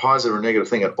necessarily a positive or negative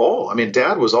thing at all. I mean,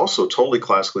 Dad was also totally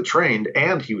classically trained,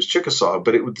 and he was Chickasaw,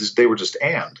 but they were just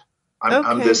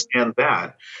I'm this and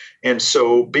that. And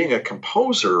so being a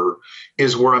composer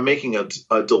is where I'm making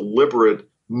a deliberate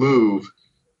move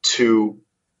to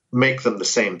make them the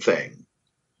same thing.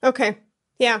 Okay.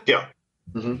 Yeah. Yeah.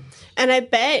 Mm-hmm. And I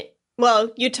bet,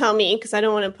 well, you tell me, because I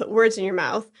don't want to put words in your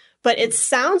mouth, but it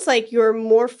sounds like you're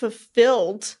more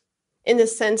fulfilled in the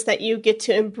sense that you get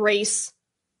to embrace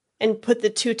and put the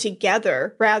two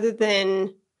together rather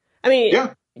than,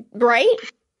 right?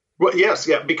 Well, yes,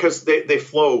 yeah, because they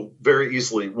flow very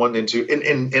easily one into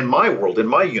in my world, in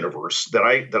my universe that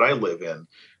I live in.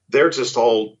 They're just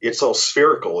it's all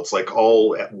spherical. It's like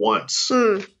all at once,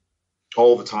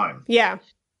 all the time. Yeah.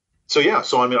 So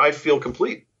I mean, I feel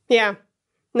complete. Yeah.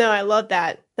 No, I love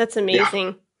that. That's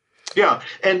amazing. Yeah.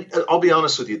 And I'll be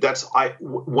honest with you.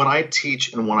 When I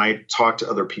teach and when I talk to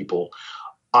other people,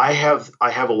 I have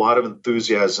a lot of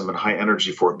enthusiasm and high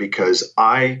energy for it because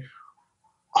I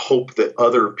hope that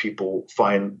other people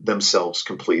find themselves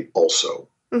complete also.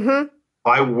 Mm-hmm.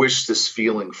 I wish this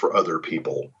feeling for other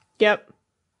people. Yep.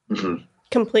 Mm-hmm.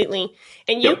 Completely.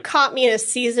 And you caught me in a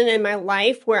season in my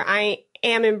life where I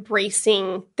am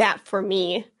embracing that for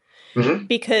me. Mm-hmm.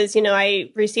 Because,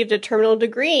 I received a terminal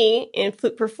degree in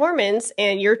flute performance,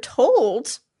 and you're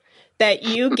told that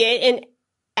you get an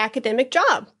academic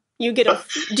job. You get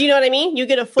do you know what I mean? You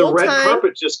get a full-time. The red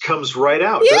carpet just comes right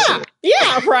out, doesn't it?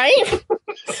 Yeah, right?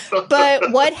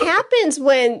 But what happens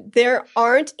when there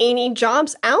aren't any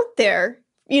jobs out there?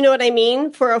 You know what I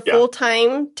mean? For a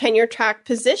full-time tenure track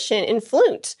position in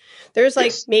flute.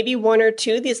 There's maybe one or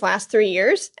two these last 3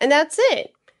 years, and that's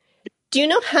it. Do you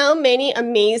know how many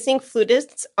amazing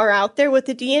flutists are out there with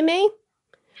the DMA?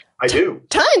 I do.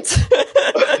 Tons.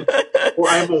 Well,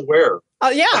 I'm aware.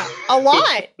 Yeah, a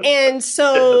lot. And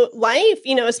so life,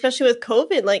 especially with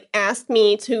COVID, asked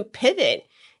me to pivot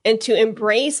and to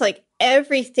embrace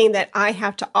everything that I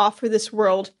have to offer this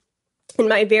world in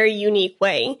my very unique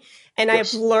way. And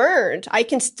I've learned I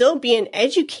can still be an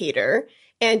educator.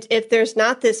 And if there's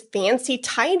not this fancy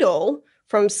title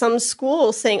from some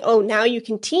school saying, oh, now you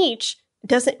can teach, it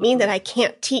doesn't mean that I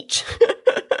can't teach.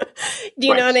 Do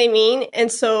you know what I mean?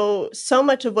 And so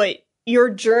much of what your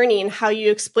journey and how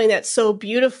you explain that so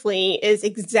beautifully is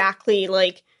exactly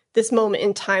like this moment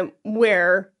in time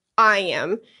where I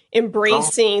am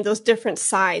embracing those different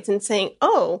sides and saying,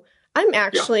 oh, I'm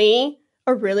actually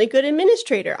a really good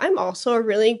administrator. I'm also a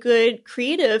really good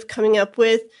creative coming up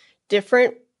with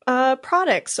different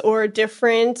products or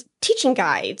different teaching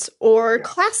guides or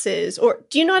classes, or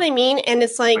do you know what I mean? And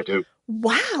it's like,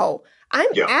 wow, I'm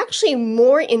actually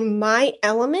more in my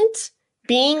element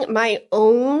being my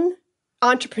own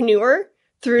entrepreneur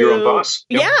through your own boss.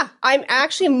 Yeah, I'm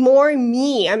actually more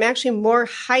me. I'm actually more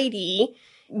Heidi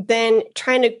than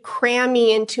trying to cram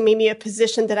me into maybe a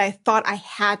position that I thought I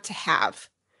had to have.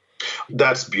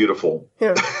 That's beautiful.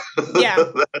 Yeah.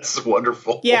 That's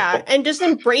wonderful. Yeah. And just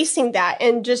embracing that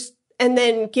and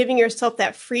then giving yourself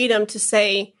that freedom to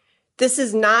say, this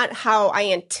is not how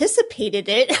I anticipated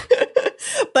it,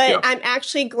 but I'm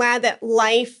actually glad that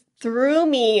life threw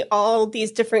me all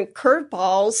these different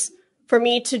curveballs for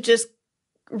me to just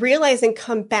realize and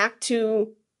come back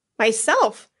to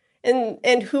myself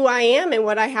and who I am and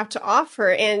what I have to offer,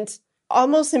 and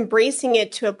almost embracing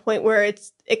it to a point where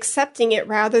it's accepting it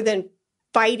rather than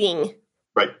fighting.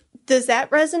 Right. Does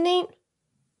that resonate?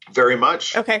 Very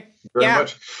much. Okay. Very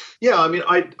much. Yeah. I mean,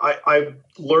 I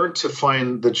learned to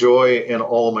find the joy in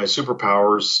all of my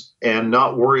superpowers and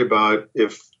not worry about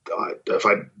if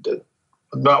I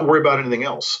not worry about anything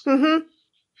else. Mm-hmm.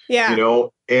 Yeah. You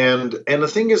know, and the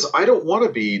thing is, I don't want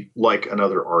to be like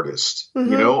another artist.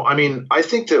 Mm-hmm. You know, I mean, I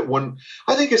think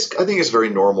it's very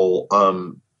normal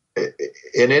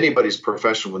in anybody's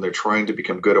profession when they're trying to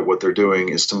become good at what they're doing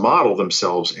is to model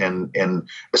themselves and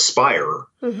aspire.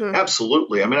 Mm-hmm.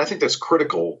 Absolutely. I mean, I think that's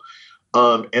critical.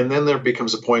 And then there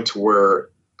becomes a point to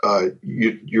where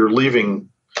you're leaving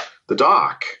the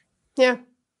dock. Yeah.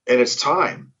 And it's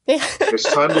time. Yeah. It's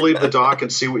time to leave the dock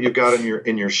and see what you've got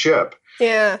in your ship.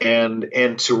 Yeah.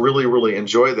 And to really, really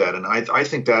enjoy that. And I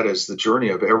think that is the journey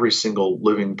of every single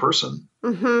living person.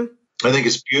 Mm-hmm. I think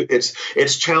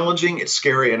it's challenging, it's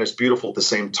scary, and it's beautiful at the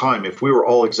same time. If we were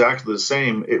all exactly the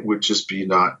same, it would just be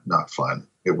not fun.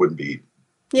 It wouldn't be.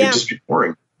 Yeah. It'd just be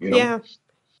boring. You know? Yeah.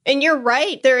 And you're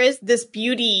right. There is this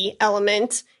beauty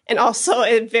element and also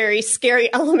a very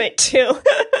scary element too.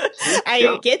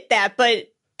 I get that,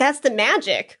 but that's the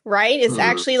magic, right? It's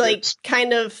actually like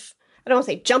kind of, I don't want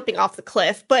to say jumping off the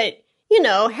cliff, but you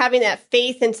know, having that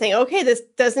faith and saying, okay, this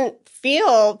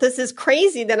is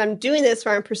crazy that I'm doing this or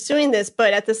I'm pursuing this.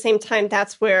 But at the same time,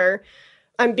 that's where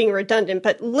I'm being redundant.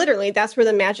 But literally, that's where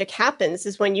the magic happens,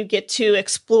 is when you get to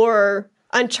explore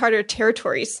uncharted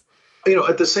territories. You know,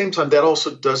 at the same time, that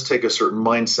also does take a certain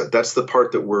mindset. That's the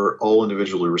part that we're all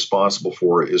individually responsible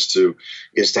for, is to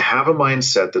have a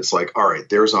mindset that's like, all right,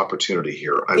 there's opportunity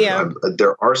here.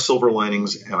 There are silver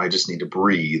linings, and I just need to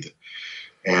breathe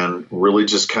and really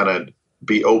just kind of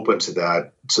be open to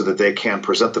that so that they can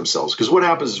present themselves. Because what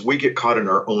happens is we get caught in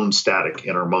our own static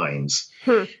in our minds,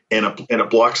 and it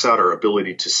blocks out our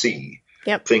ability to see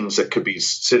things that could be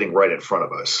sitting right in front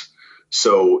of us.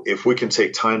 So if we can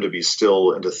take time to be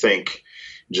still and to think,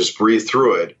 just breathe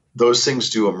through it, those things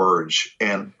do emerge,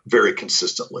 and very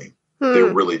consistently. They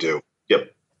really do.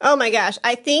 Yep. Oh my gosh.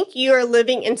 I think you are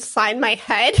living inside my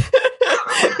head.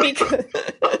 Because,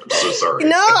 I'm so sorry.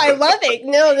 No, I love it.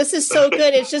 No, this is so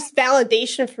good. It's just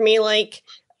validation for me. Like,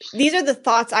 these are the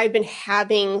thoughts I've been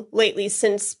having lately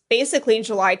since basically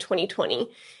July 2020.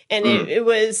 And it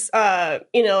was,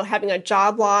 having a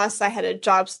job loss. I had a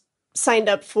job signed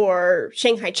up for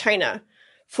Shanghai, China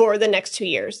for the next 2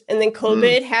 years. And then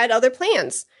COVID had other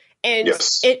plans. And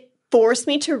it forced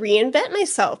me to reinvent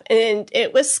myself. And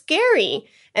it was scary.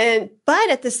 But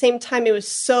at the same time, it was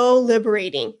so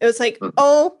liberating. It was like,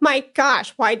 oh my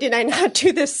gosh, why did I not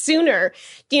do this sooner?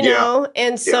 You know?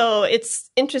 And so it's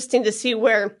interesting to see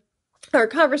where our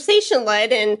conversation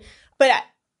led. But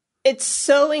it's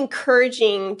so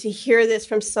encouraging to hear this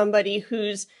from somebody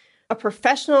who's a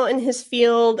professional in his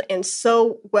field and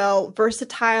so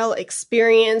versatile,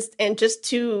 experienced, and just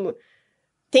to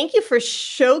thank you for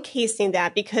showcasing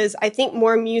that, because I think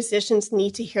more musicians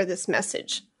need to hear this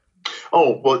message.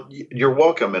 Oh, well, you're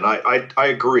welcome. And I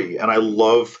agree. And I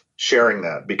love sharing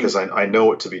that because I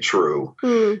know it to be true.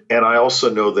 And I also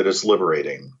know that it's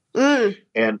liberating.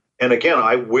 And again,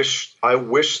 I wish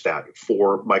that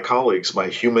for my colleagues, my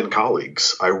human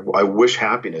colleagues. I wish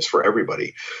happiness for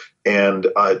everybody. And,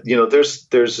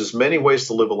 there's as many ways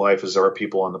to live a life as there are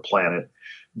people on the planet.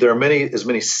 There are as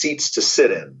many seats to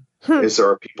sit in as there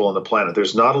are people on the planet.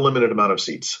 There's not a limited amount of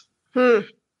seats.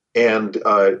 And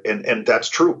that's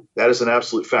true. That is an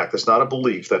absolute fact. That's not a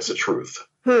belief. That's the truth.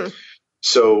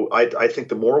 So I think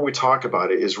the more we talk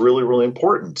about it is really, really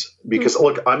important, because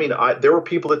look, I mean, there were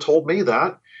people that told me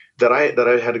that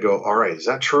I had to go, all right, is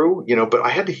that true? But I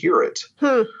had to hear it.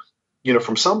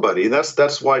 from somebody.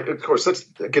 That's why, of course,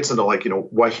 that gets into like,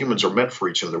 why humans are meant for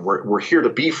each other. We're here to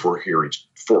be for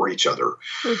each other.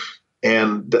 Mm.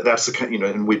 And that's the kind,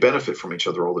 and we benefit from each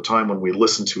other all the time when we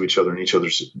listen to each other and each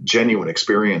other's genuine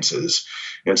experiences.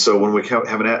 And so when we have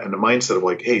a mindset of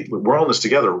like, hey, we're all in this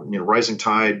together, rising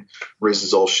tide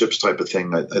raises all ships type of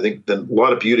thing, I think then a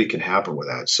lot of beauty can happen with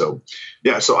that. So,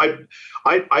 yeah, so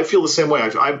I feel the same way.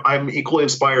 I'm equally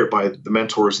inspired by the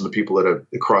mentors and the people that have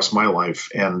crossed my life.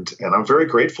 And I'm very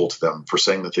grateful to them for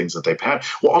saying the things that they've had.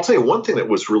 Well, I'll tell you one thing that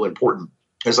was really important.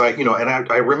 As I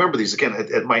remember these again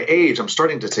at my age, I'm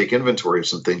starting to take inventory of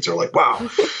some things. They're like, wow.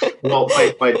 Well,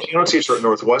 my piano teacher at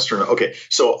Northwestern. Okay,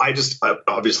 so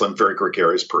obviously I'm a very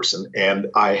gregarious person, and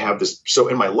I have this. So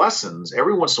in my lessons,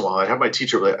 every once in a while, I'd have my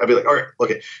teacher. I'd be like, all right,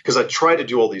 okay, because I try to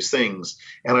do all these things,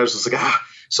 and I was just like,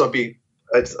 So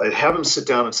I'd have him sit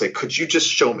down and say, could you just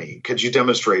show me? Could you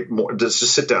demonstrate more? Just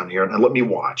sit down here and let me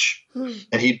watch.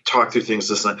 And he'd talk through things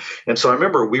this and that. And so I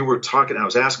remember we were talking, I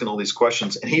was asking all these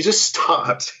questions, and he just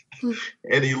stopped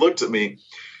and he looked at me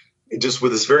just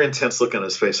with this very intense look on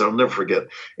his face. I'll never forget.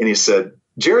 And he said,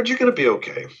 Jerod, you're going to be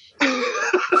okay.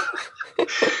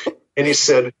 And he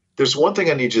said, there's one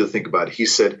thing I need you to think about. He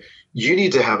said, you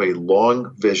need to have a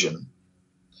long vision.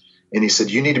 And he said,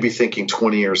 you need to be thinking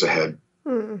 20 years ahead.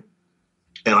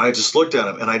 And I just looked at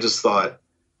him and I just thought,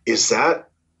 is that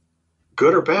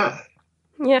good or bad?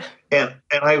 Yeah. And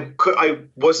I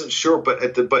wasn't sure, but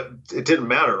it didn't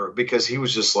matter because he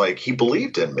was just like, he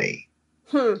believed in me.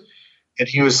 And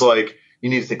he was like,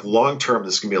 you need to think long term.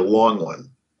 This is going to be a long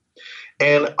one.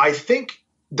 And I think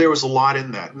there was a lot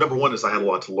in that. Number one is I had a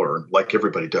lot to learn, like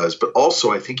everybody does. But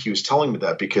also I think he was telling me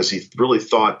that because he really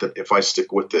thought that if I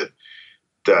stick with it,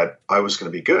 that I was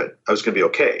going to be good. I was going to be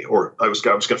okay. Or I was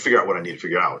going to figure out what I need to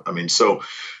figure out. I mean, so,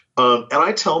 and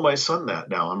I tell my son that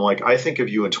now. I'm like, I think of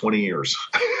you in 20 years.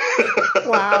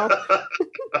 Wow.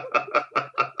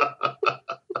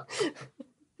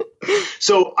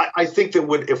 So I think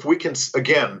that if we can,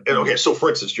 again, and okay, so for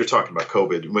instance, you're talking about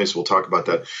COVID. You may as well talk about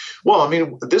that. Well, I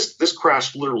mean, this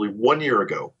crashed literally 1 year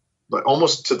ago. Like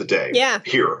almost to the day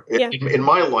here in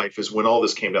my life is when all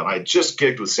this came down. I had just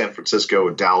gigged with San Francisco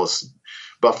and Dallas, and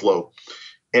Buffalo,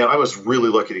 and I was really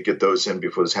lucky to get those in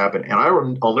before this happened. And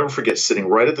I'll never forget sitting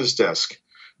right at this desk,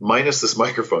 minus this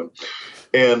microphone,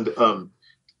 and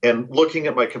looking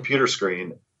at my computer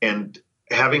screen and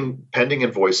having pending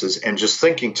invoices and just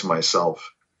thinking to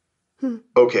myself,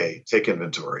 okay, take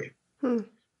inventory.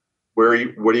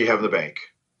 What do you have in the bank?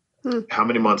 How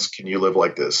many months can you live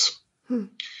like this?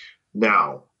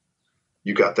 Now,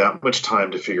 you got that much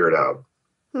time to figure it out.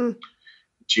 Do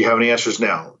you have any answers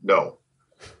now? No.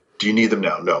 Do you need them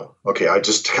now? No. Okay, I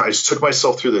just took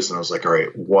myself through this and I was like, all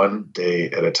right, one day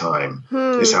at a time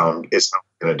is how I'm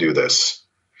going to do this.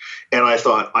 And I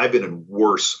thought I've been in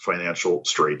worse financial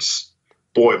straits.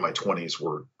 Boy, my 20s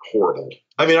were horrible.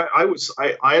 I mean,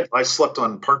 I slept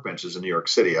on park benches in New York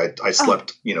City. I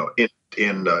slept,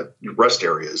 in rest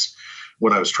areas.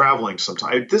 When I was traveling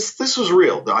sometimes, this was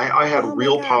real. I had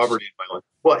real poverty in my life.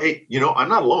 Well, hey, I'm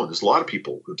not alone. There's a lot of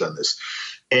people who've done this.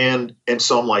 And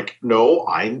so I'm like, no,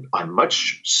 I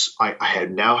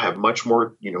now have much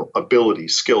more, ability,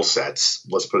 skill sets,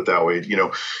 let's put it that way,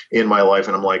 in my life.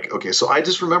 And I'm like, okay, so I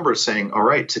just remember saying, all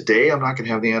right, today I'm not going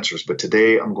to have the answers, but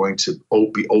today I'm going to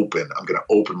be open. I'm going to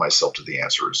open myself to the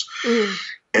answers.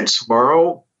 And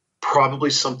tomorrow, probably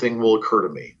something will occur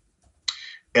to me.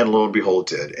 And lo and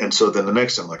behold, it did. And so then the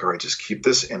next time, I'm like, all right, just keep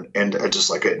this. And I just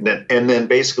like it. And then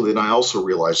basically, then I also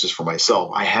realized just for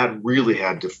myself, I really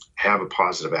had to have a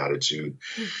positive attitude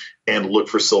and look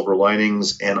for silver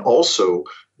linings. And also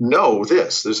know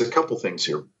this, there's a couple things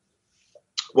here.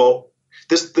 Well,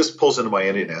 this pulls into my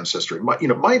Indian ancestry.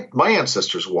 My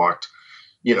ancestors walked,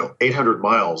 800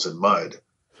 miles in mud,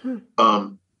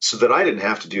 so that I didn't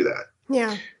have to do that.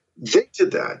 Yeah. They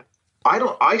did that.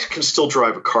 I can still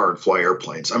drive a car and fly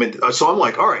airplanes. I mean, so I'm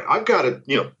like, all right, I've got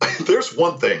to, there's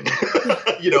one thing,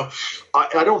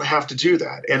 I don't have to do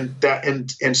that.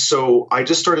 And so I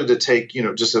just started to take,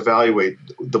 just evaluate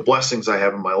the blessings I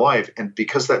have in my life. And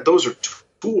because those are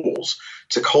tools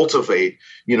to cultivate,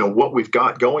 what we've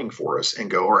got going for us and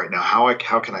go, all right, now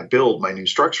how can I build my new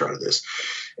structure out of this?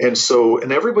 And so,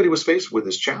 and everybody was faced with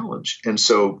this challenge. And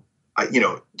so,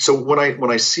 so when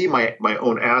I see my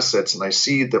own assets and I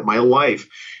see that my life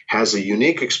has a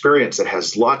unique experience that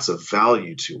has lots of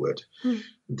value to it,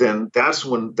 then that's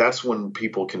when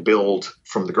people can build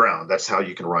from the ground. That's how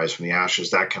you can rise from the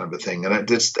ashes, that kind of a thing. And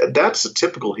that's a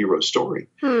typical hero story.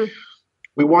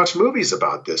 We watch movies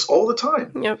about this all the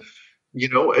time. Yep.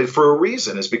 and for a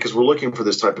reason. It's because we're looking for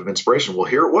this type of inspiration. Well,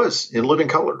 here it was in living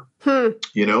color. There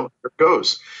it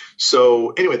goes.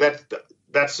 So anyway,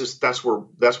 that's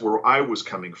where I was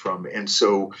coming from. And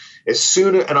so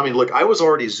look, I was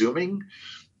already Zooming.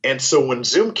 And so when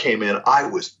Zoom came in, I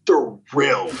was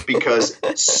thrilled because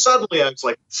suddenly I was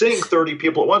like seeing 30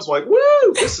 people at once. I'm like,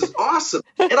 woo, this is awesome.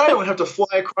 And I don't have to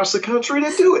fly across the country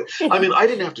to do it. I mean, I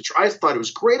didn't have to I thought it was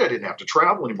great. I didn't have to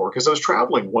travel anymore because I was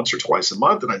traveling once or twice a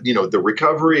month. And, the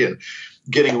recovery and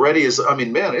getting ready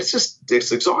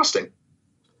it's exhausting.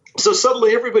 So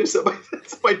suddenly everybody's at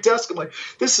my desk. I'm like,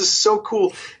 this is so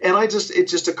cool. And it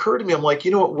just occurred to me, I'm like,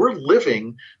 you know what? We're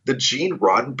living the Gene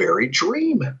Roddenberry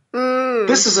dream.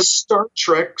 This is a Star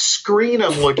Trek screen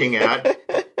I'm looking at,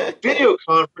 video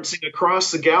conferencing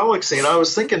across the galaxy. And I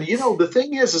was thinking, the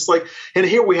thing is like, and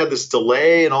here we had this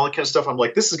delay and all that kind of stuff. I'm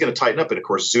like, this is going to tighten up. And of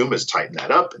course, Zoom has tightened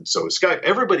that up. And so is Skype.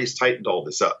 Everybody's tightened all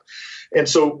this up. And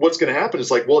so what's going to happen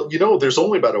is like, well, there's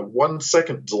only about a 1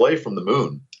 second delay from the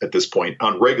moon at this point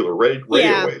on regular radio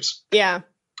waves. Yeah.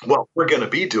 Well, we're going to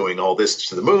be doing all this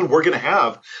to the moon. We're going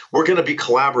to be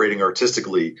collaborating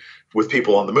artistically with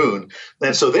people on the moon.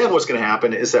 And so then what's going to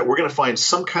happen is that we're going to find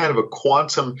some kind of a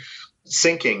quantum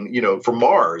syncing, for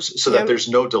Mars so that there's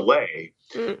no delay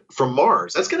from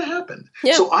Mars. That's going to happen.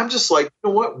 Yep. So I'm just like, you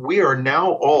know what? We are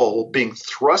now all being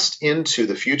thrust into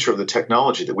the future of the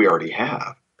technology that we already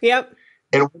have. Yep.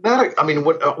 And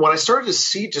when I started to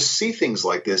see things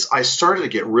like this, I started to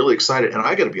get really excited. And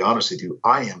I got to be honest with you,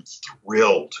 I am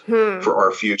thrilled for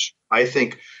our future. I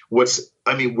think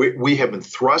we have been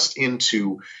thrust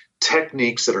into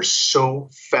techniques that are so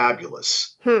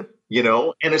fabulous, and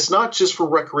it's not just for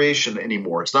recreation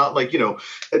anymore. It's not like,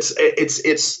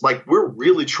 it's like we're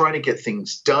really trying to get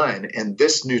things done. And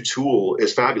this new tool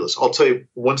is fabulous. I'll tell you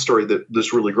one story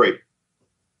that's really great.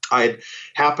 I had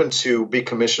happened to be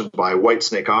commissioned by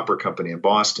Whitesnake Opera Company in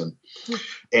Boston,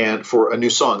 and for a new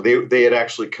song. They had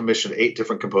actually commissioned 8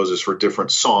 different composers for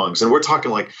different songs, and we're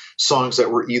talking like songs that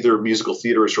were either musical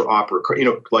theaterists or opera.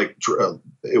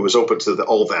 It was open to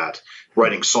all that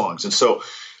writing songs, and so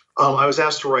I was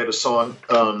asked to write a song,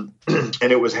 and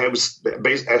it was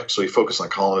actually focused on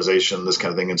colonization, this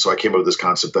kind of thing. And so I came up with this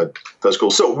concept that's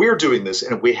cool. So we're doing this,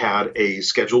 and we had a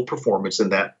scheduled performance in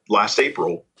that last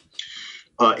April.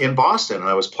 In Boston, and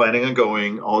I was planning on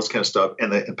going, all this kind of stuff,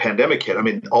 and the pandemic hit. I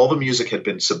mean, all the music had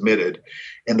been submitted,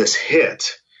 and this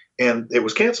hit, and it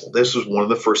was canceled. This was one of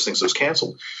the first things that was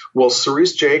canceled. Well,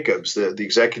 Cerise Jacobs, the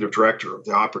executive director of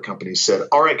the opera company, said,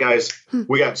 all right, guys,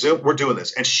 we got Zoom. We're doing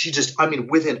this. And she just,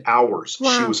 within hours,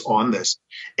 she was on this.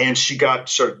 And she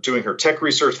started doing her tech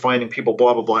research, finding people,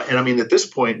 blah, blah, blah. And at this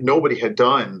point, nobody had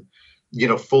done,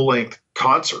 full-length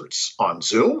concerts on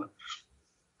Zoom.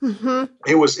 Mm-hmm.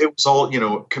 It was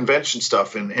all, convention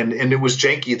stuff and it was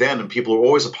janky then, and people were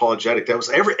always apologetic. That was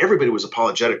everybody was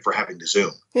apologetic for having to Zoom.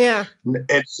 Yeah.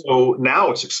 And so now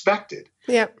it's expected.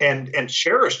 Yeah. And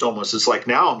cherished almost. It's like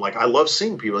now I'm like, I love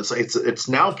seeing people. It's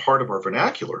now part of our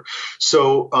vernacular.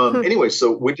 So anyway,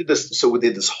 so we did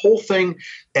this whole thing,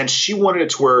 and she wanted it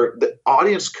to where the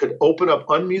audience could open up,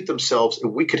 unmute themselves,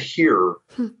 and we could hear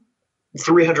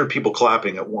 300 people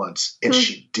clapping at once. And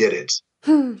she did it.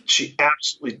 She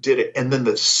absolutely did it. And then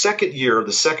the second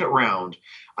round,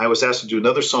 I was asked to do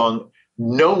another song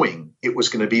knowing it was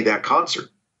going to be that concert.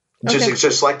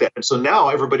 Just like that. And so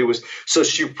now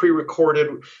she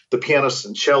pre-recorded the pianist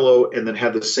and cello and then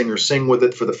had the singer sing with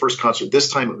it for the first concert.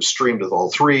 This time it was streamed with all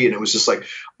 3, and it was just like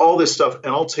all this stuff. And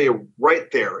I'll tell you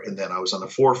right there, and then I was on the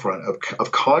forefront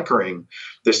of conquering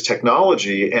this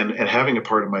technology and having a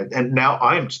part of and now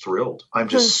I'm thrilled. I'm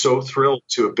just so thrilled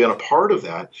to have been a part of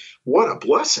that. What a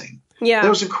blessing. Yeah. That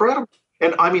was incredible.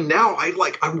 And now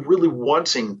I'm really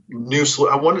wanting new.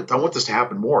 I want this to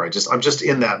happen more. I'm just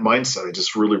in that mindset. I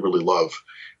just really, really love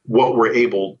what we're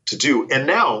able to do. And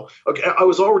now, I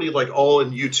was already all in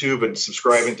YouTube and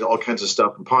subscribing to all kinds of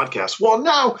stuff and podcasts. Well,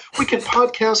 now we can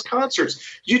podcast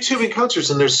concerts, YouTubing concerts.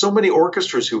 And there's so many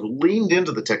orchestras who've leaned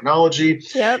into the technology.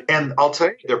 Yep. And I'll tell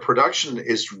you, their production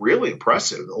is really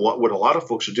impressive, what a lot of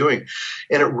folks are doing.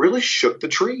 And it really shook the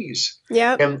trees.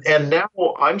 Yeah. And now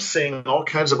I'm seeing all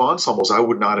kinds of ensembles I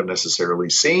would not have necessarily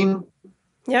seen.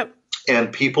 Yep.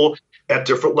 And people at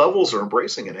different levels are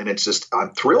embracing it. And it's just,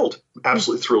 I'm thrilled,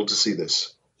 absolutely thrilled to see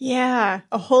this. Yeah.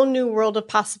 A whole new world of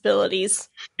possibilities.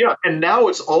 Yeah. And now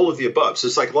it's all of the above. So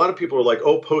it's like a lot of people are like,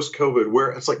 oh, post-COVID,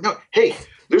 where it's like, no, hey,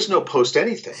 there's no post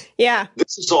anything. Yeah.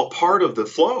 This is all part of the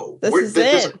flow.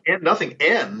 Nothing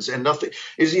ends and nothing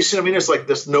is, you see what I mean? It's like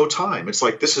there's no time. It's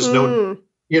like, this is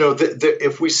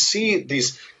if we see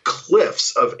these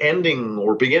cliffs of ending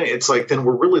or beginning, it's like, then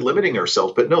we're really limiting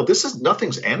ourselves. But no,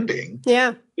 nothing's ending.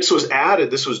 Yeah. This was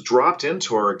added, this was dropped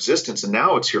into our existence, and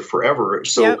now it's here forever.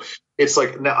 So it's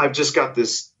like, now I've just got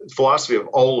this philosophy of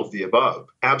all of the above.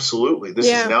 Absolutely. This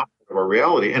is now our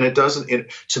reality. And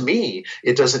to me,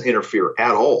 it doesn't interfere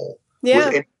at all with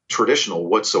any traditional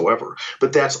whatsoever.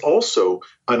 But that's also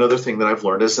another thing that I've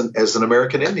learned as an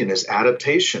American Indian is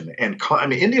adaptation. And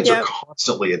Indians are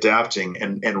constantly adapting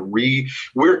and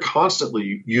we're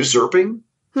constantly usurping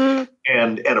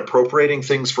and appropriating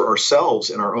things for ourselves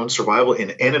in our own survival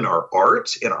and in our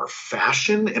art, in our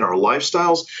fashion, in our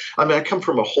lifestyles. I mean, I come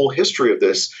from a whole history of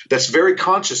this that's very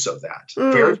conscious of that,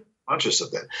 very conscious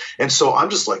of that. And so I'm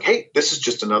just like, hey, this is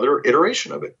just another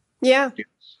iteration of it. Yeah.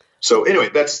 So anyway,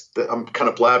 I'm kind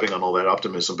of blabbing on all that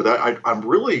optimism, but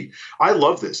I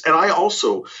love this. And I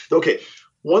also,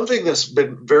 one thing that's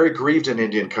been very grieved in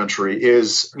Indian country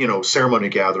is, ceremony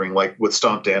gathering, like with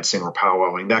stomp dancing or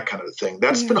powwowing, that kind of thing.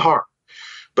 That's been hard.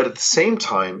 But at the same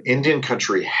time, Indian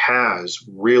country has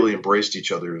really embraced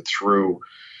each other through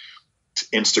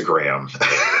Instagram.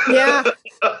 Yeah.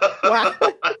 Wow.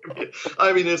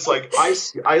 I mean, it's like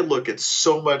I look at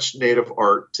so much native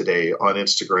art today on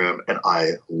Instagram, and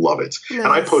I love it. Nice. And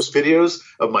I post videos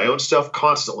of my own stuff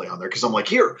constantly on there because I'm like,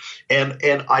 here. And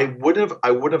I wouldn't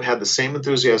have had the same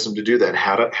enthusiasm to do that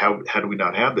had we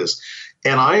not had this.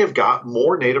 And I have got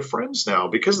more Native friends now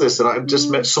because of this, and I've just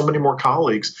met so many more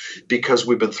colleagues because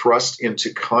we've been thrust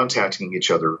into contacting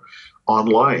each other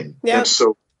online. Yeah. And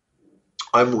so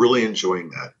I'm really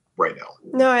enjoying that right now.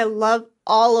 No, I love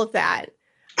all of that.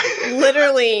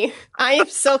 Literally, I am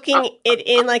soaking it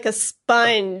in like a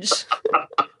sponge.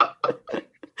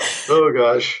 Oh,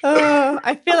 gosh.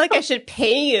 I feel like I should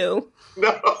pay you.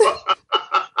 No.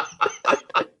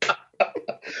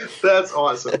 That's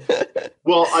awesome.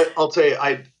 Well, I'll tell you,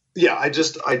 I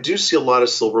do see a lot of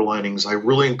silver linings. I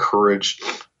really encourage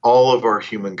all of our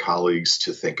human colleagues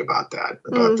to think about that,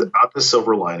 about the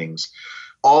silver linings.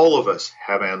 All of us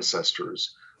have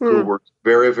ancestors who worked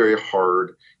very, very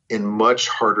hard in much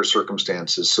harder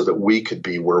circumstances so that we could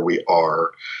be where we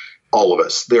are. All of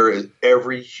us.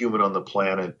 Every human on the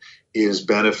planet is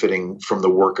benefiting from the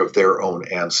work of their own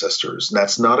ancestors. And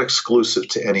that's not exclusive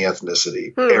to any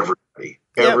ethnicity.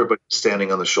 Everybody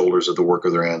standing on the shoulders of the work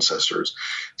of their ancestors.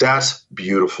 That's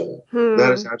beautiful.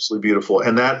 That is absolutely beautiful.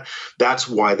 And that's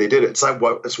why they did it.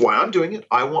 It's why I'm doing it.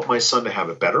 I want my son to have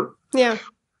it better. Yeah.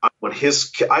 I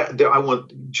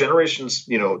want generations,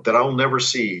 that I'll never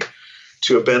see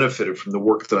to have benefited from the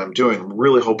work that I'm doing. I'm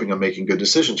really hoping I'm making good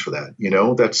decisions for that.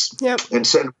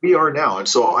 And we are now. And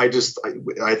so I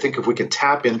think if we can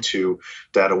tap into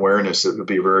that awareness, it would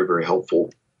be very, very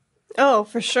helpful. Oh,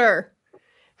 for sure.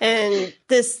 And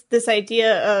this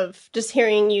idea of just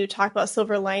hearing you talk about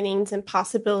silver linings and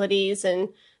possibilities and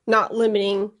not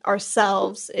limiting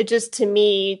ourselves, it just, to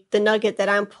me, the nugget that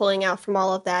I'm pulling out from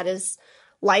all of that is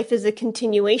life is a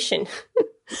continuation.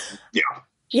 Yeah.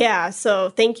 Yeah. So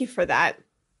thank you for that.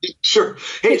 Sure.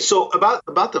 Hey, so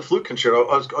about the flute concerto,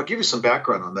 I'll give you some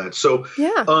background on that. So,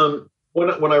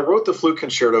 when I wrote the flute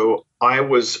concerto, I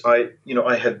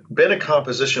had been a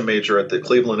composition major at the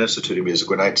Cleveland Institute of Music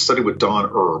when I studied with Don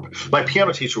Erb. My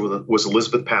piano teacher was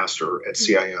Elizabeth Pastor at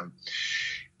CIM.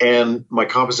 And my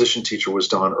composition teacher was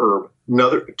Don Erb.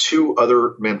 Two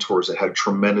other mentors that had a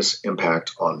tremendous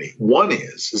impact on me. One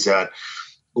is that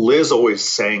Liz always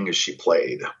sang as she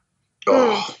played.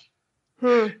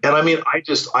 And I mean,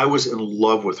 I was in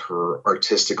love with her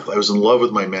artistically. I was in love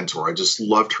with my mentor. I just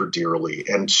loved her dearly.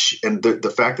 And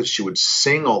the fact that she would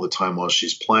sing all the time while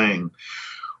she's playing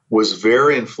was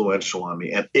very influential on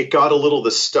me. And it got a little of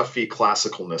the stuffy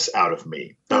classicalness out of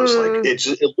me. I was like,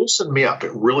 it loosened me up.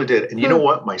 It really did. And you know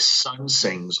what? My son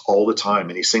sings all the time,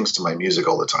 and he sings to my music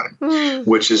all the time,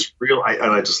 which is real.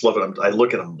 And I just love it. I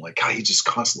look at him like, God, he just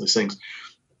constantly sings.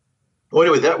 Well,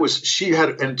 anyway,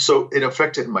 and so it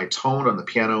affected my tone on the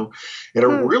piano, and it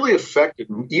really affected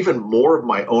even more of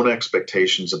my own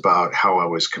expectations about how I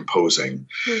was composing.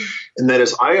 And that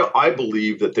is, I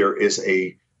believe that there is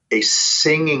a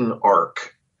singing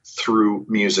arc through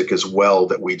music as well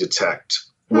that we detect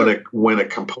when a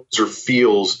composer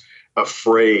feels a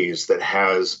phrase that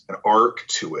has an arc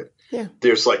to it. Yeah.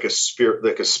 There's like a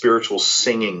spiritual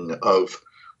singing of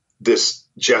this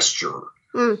gesture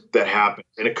that happens.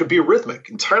 And it could be rhythmic,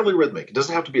 entirely rhythmic. It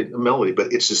doesn't have to be a melody,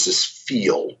 but it's just this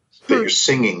feel that you're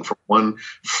singing from one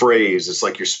phrase. It's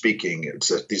like you're speaking. It's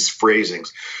these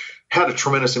phrasings had a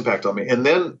tremendous impact on me. And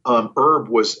then Herb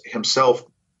was himself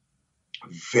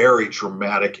very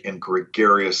dramatic and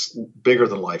gregarious, bigger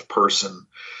than life person.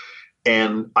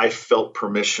 And I felt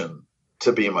permission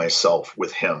to be myself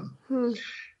with him. Hmm.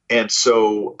 And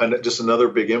so, and just another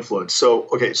big influence. So,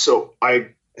 okay, so I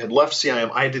had left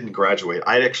CIM. I didn't graduate.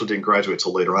 I actually didn't graduate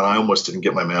till later on. I almost didn't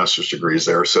get my master's degrees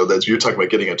there. So that's, you're talking about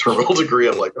getting a terminal degree.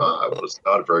 I'm like, oh, I was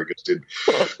not a very good student.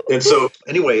 And so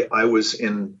anyway, I was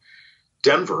in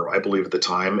Denver, I believe at the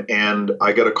time, and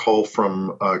I got a call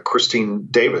from Christine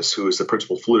Davis, who is the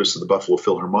principal flutist of the Buffalo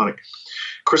Philharmonic.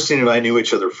 Christine and I knew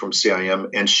each other from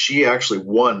CIM, and she actually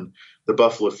won the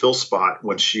Buffalo Phil spot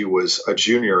when she was a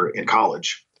junior in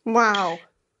college. Wow.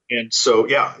 And so,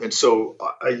 yeah. And so,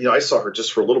 I saw her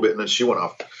just for a little bit, and then she went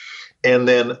off. And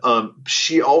then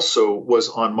she also was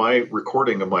on my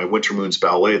recording of my Winter Moons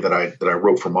ballet that I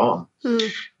wrote for Mom. Hmm.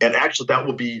 And actually, that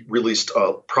will be released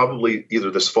probably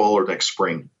either this fall or next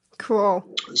spring. Cool.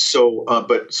 So,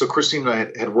 so Christine and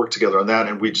I had worked together on that,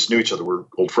 and we just knew each other. We're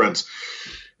old friends.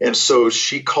 And so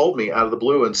she called me out of the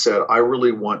blue and said, I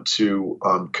really want to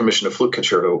commission a flute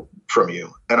concerto from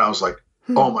you. And I was like,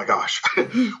 oh my gosh.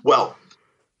 Well,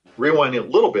 rewinding a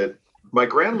little bit, my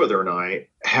grandmother and I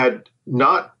had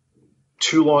not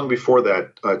too long before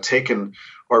that taken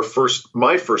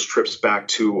my first trips back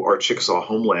to our Chickasaw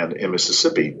homeland in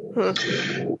Mississippi.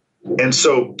 And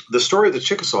so the story of the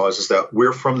Chickasaws is that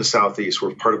we're from the Southeast.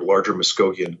 We're part of a larger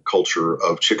Muskogean culture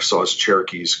of Chickasaws,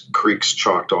 Cherokees, Creeks,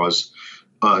 Choctaws,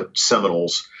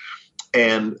 Seminoles,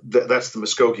 and that's the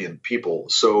Muskogean people.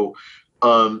 So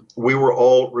we were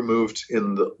all removed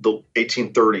in the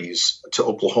 1830s to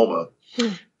Oklahoma,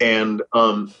 and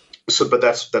but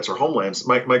that's our homelands.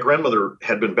 My grandmother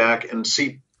had been back, and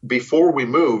see, before we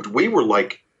moved, we were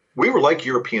like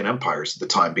European empires at the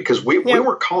time, because we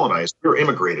weren't colonized; we were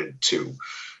immigrated to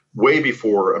way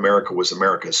before America was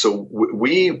America. So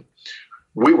we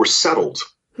were settled.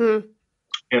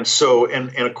 And so,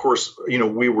 and of course,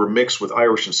 we were mixed with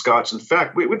Irish and Scots. In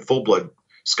fact, we had full-blood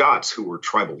Scots who were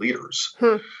tribal leaders.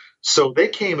 So they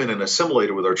came in and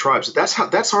assimilated with our tribes.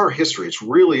 That's our history. It's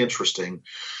really interesting.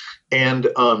 And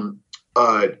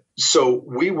so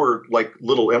we were like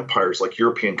little empires, like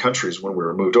European countries when we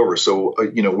were moved over. So,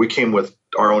 we came with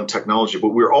our own technology, but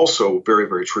we were also very,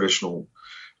 very traditional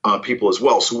people as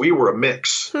well. So we were a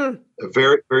mix, a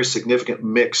very, very significant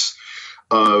mix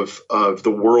of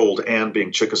the world and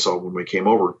being Chickasaw when we came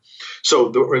over. So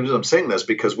the reason I'm saying this,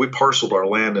 because we parceled our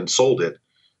land and sold it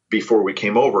before we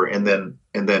came over, and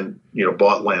then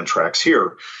bought land tracts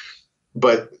here.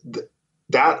 But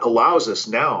that allows us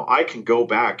now, I can go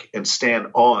back and stand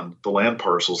on the land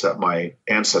parcels that my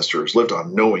ancestors lived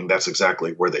on, knowing that's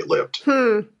exactly where they lived.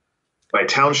 By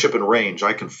township and range,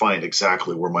 I can find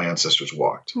exactly where my ancestors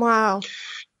walked. Wow.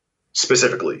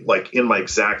 Specifically, like in my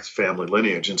exact family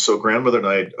lineage. And so grandmother and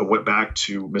I went back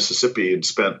to Mississippi and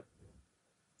spent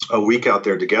a week out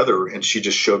there together, and she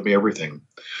just showed me everything.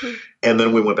 And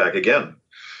then we went back again.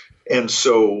 And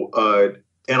so,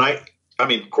 I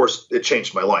mean, of course, it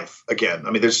changed my life again.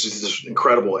 I mean, this is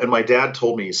incredible. And my dad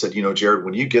told me, he said, Jerod,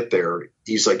 when you get there,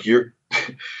 he's like, you're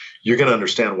going to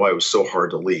understand why it was so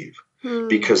hard to leave,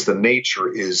 because the nature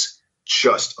is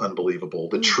just unbelievable.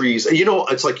 The trees,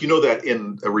 it's like, that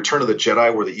in a Return of the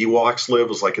Jedi where the Ewoks live,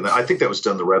 was like, I think that was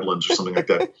done in the Redlands or something like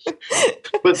that.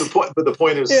 But the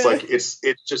point is, like, it's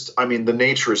just, I mean, the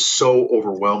nature is so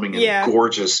overwhelming and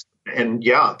gorgeous. And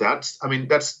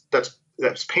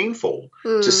that's painful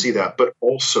to see that, but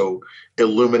also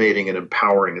illuminating and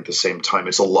empowering at the same time.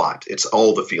 It's a lot. It's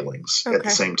all the feelings at the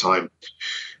same time.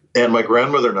 And my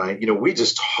grandmother and I, we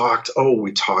just talked. Oh,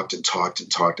 we talked and talked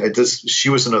and talked. She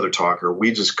was another talker.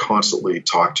 We just constantly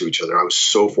talked to each other. I was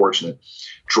so fortunate,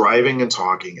 driving and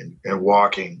talking and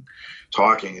walking,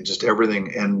 talking and just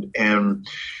everything. And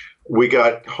we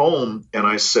got home, and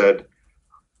I said,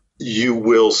 "You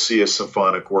will see a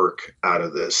symphonic work out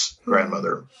of this,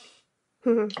 grandmother."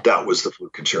 That was the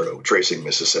Flute Concerto, Tracing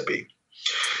Mississippi.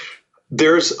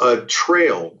 There's a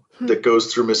trail that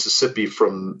goes through Mississippi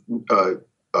from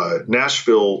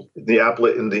Nashville,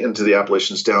 into the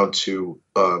Appalachians down to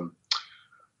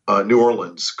New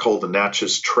Orleans, called the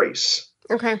Natchez Trace.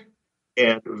 Okay.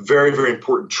 And very, very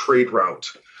important trade route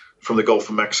from the Gulf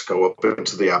of Mexico up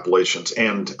into the Appalachians.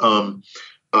 And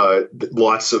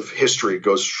lots of history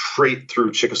goes straight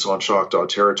through Chickasaw and Choctaw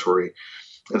territory.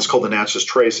 And it's called the Natchez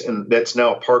Trace. And that's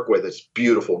now a parkway that's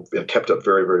beautiful and kept up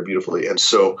very, very beautifully. And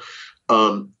so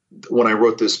when I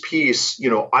wrote this piece,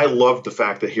 I loved the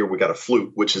fact that here we got a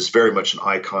flute, which is very much an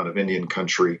icon of Indian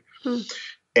country.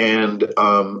 And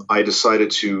I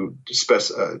decided to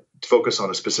focus on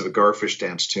a specific garfish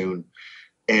dance tune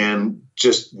and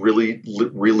just really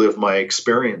relive my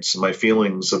experience and my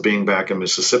feelings of being back in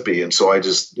Mississippi. And so it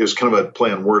was kind of a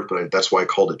play on word, but that's why I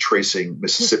called it Tracing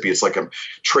Mississippi. It's like I'm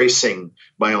tracing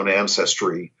my own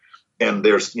ancestry And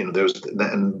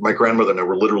and my grandmother and I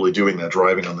were literally doing that,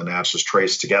 driving on the Natchez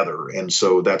Trace together. And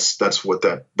so that's what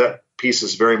that piece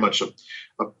is very much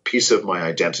a piece of my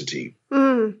identity.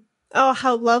 Mm. Oh,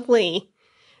 how lovely.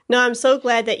 No, I'm so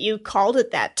glad that you called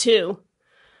it that too.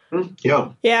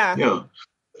 Yeah. Yeah. Yeah.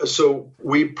 So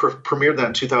we premiered that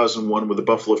in 2001 with the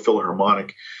Buffalo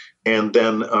Philharmonic, and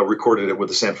then recorded it with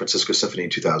the San Francisco Symphony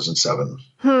in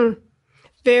 2007.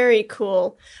 Very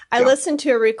cool. I listened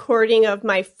to a recording of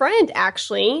my friend,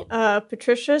 actually,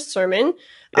 Patricia's sermon.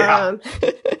 Yeah.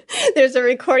 There's a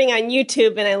recording on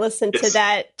YouTube, and I listened to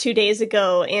that 2 days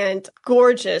ago, and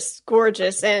gorgeous,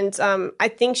 gorgeous. And I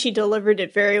think she delivered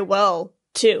it very well,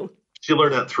 too. She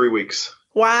learned that in 3 weeks.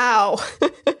 Wow.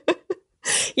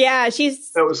 Yeah,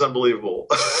 that was unbelievable.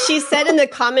 She said in the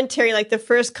commentary, like the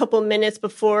first couple minutes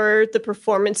before the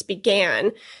performance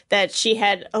began, that she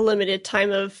had a limited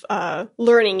time of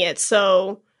learning it.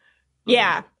 So,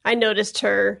 yeah, I noticed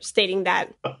her stating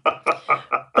that.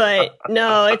 But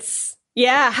no,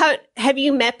 how have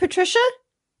you met Patricia?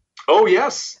 Oh,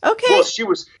 yes. Okay. Well, she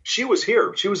was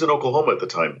here. She was in Oklahoma at the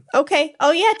time. Okay.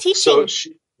 Oh, yeah, teaching.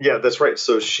 So yeah, that's right.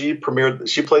 So she played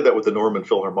that with the Norman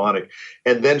Philharmonic,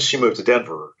 and then she moved to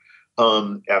Denver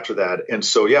after that. And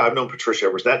so, yeah, I've known Patricia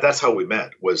ever. That's how we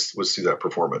met, was through that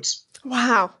performance.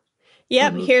 Wow.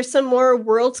 Yep. Here's some more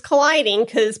worlds colliding,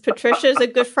 because Patricia is a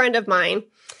good friend of mine.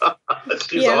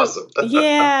 She's awesome.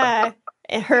 Yeah.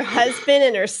 And her husband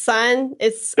and her son,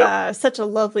 it's such a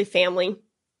lovely family.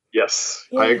 Yes,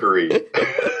 I agree.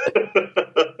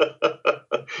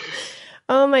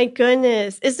 Oh, my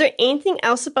goodness. Is there anything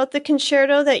else about the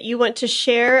concerto that you want to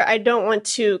share? I don't want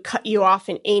to cut you off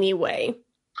in any way.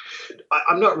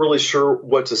 I'm not really sure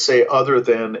what to say other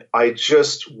than I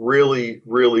just really,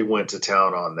 really went to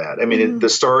town on that. I mean, the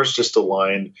stars just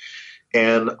aligned,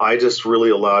 and I just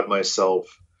really allowed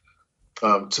myself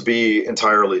to be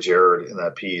entirely Jerod in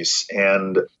that piece.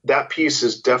 And that piece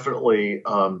is definitely,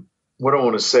 what I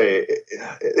want to say,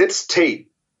 it's Tate.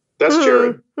 That's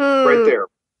Jerod right there.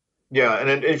 Yeah,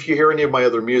 and if you hear any of my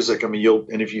other music, I mean,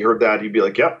 if you heard that, you'd be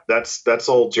like, "Yep, that's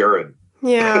all Jerod."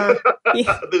 Yeah,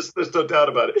 there's no doubt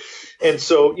about it. And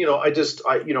so,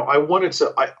 I wanted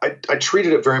to. I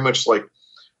treated it very much like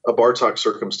a Bartok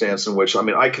circumstance, in which, I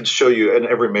mean, I could show you in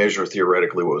every measure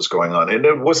theoretically what was going on, and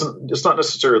it's not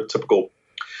necessarily typical,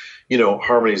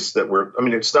 harmonies that were. I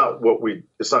mean, it's not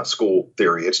school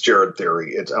theory. It's Jerod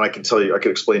theory. And I can tell you, I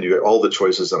can explain to you all the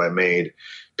choices that I made,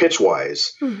 pitch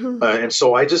wise. And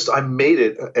so I made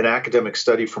it an academic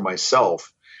study for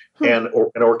myself, and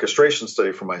an orchestration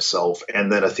study for myself, and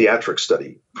then a theatric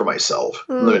study for myself.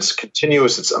 And it's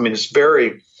continuous. It's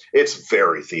very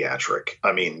theatric.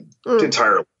 I mean,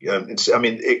 entirely.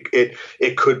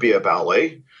 It could be a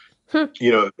ballet.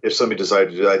 If somebody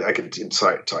decided to do that, I could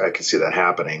see that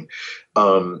happening.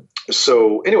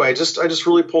 So anyway, I just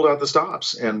really pulled out the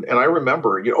stops, and I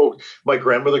remember, my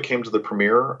grandmother came to the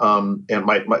premiere, and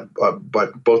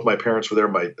both my parents were there.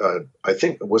 I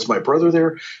think, was my brother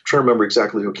there? I'm trying to remember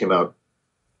exactly who came out.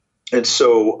 And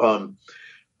so,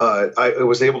 I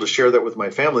was able to share that with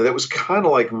my family. That was kind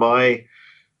of like my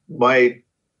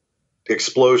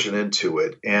explosion into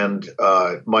it. And,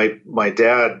 my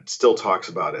dad still talks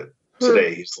about it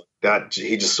today. He's like that.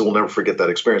 He just will never forget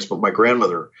that experience. But my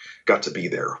grandmother got to be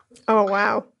there. Oh,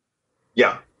 wow.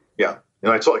 Yeah. Yeah.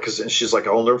 And I told her, because she's like,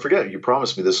 I'll never forget it. You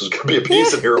promised me this was going to be a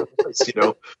piece, and here it was,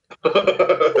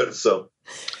 So,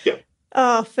 yeah.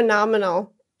 Oh,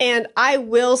 phenomenal. And I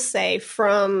will say,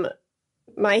 from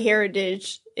my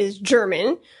heritage is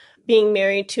German, being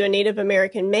married to a Native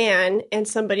American man and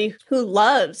somebody who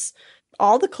loves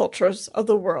all the cultures of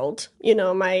the world.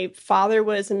 My father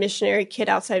was a missionary kid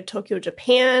outside of Tokyo,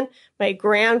 Japan. My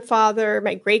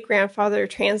great-grandfather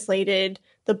translated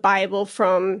the Bible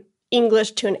from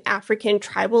English to an African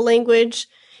tribal language,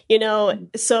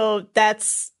 so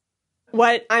that's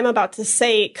what I'm about to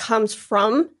say comes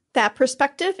from that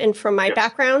perspective and from my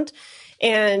background.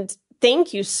 And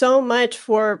thank you so much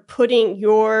for putting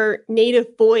your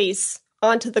native voice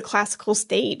onto the classical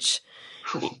stage.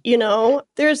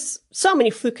 There's so many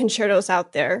flute concertos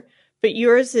out there, but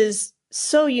yours is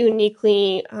so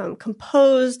uniquely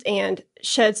composed and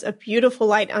sheds a beautiful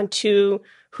light onto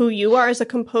who you are as a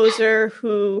composer,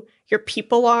 who your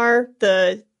people are,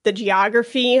 the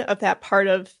geography of that part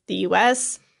of the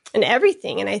U.S. and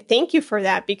everything. And I thank you for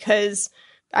that, because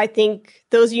I think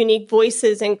those unique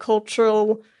voices and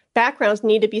cultural backgrounds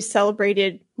need to be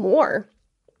celebrated more.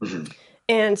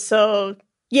 And so,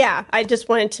 yeah, I just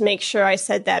wanted to make sure I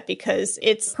said that, because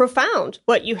it's profound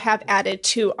what you have added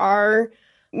to our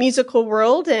musical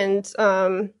world. And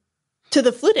to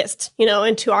the flutist,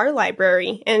 and to our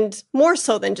library, and more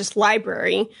so than just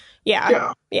library.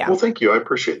 Yeah. Well, thank you. I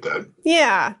appreciate that.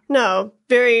 Yeah. No,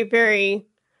 very, very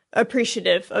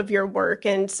appreciative of your work.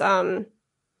 And I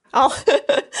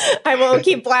won't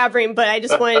keep blabbering, but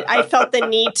I felt the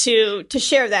need to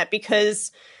share that,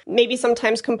 because maybe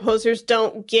sometimes composers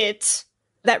don't get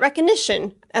that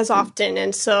recognition as often.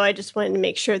 And so I just wanted to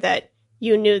make sure that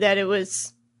you knew that it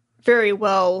was very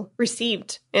well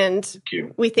received. And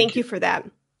we thank you for that.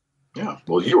 Yeah.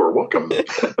 Well, you are welcome.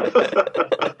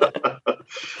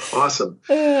 Awesome.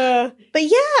 But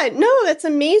yeah, no, that's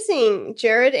amazing,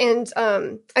 Jerod. And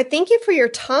I thank you for your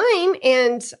time.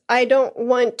 And I don't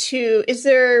want to,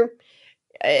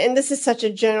 and this is such a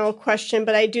general question,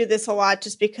 but I do this a lot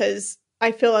just because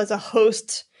I feel as a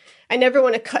host, I never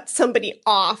want to cut somebody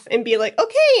off and be like,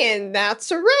 okay, and that's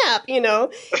a wrap, And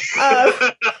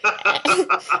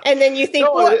then you think,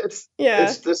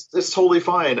 it's totally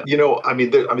fine.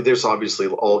 There's obviously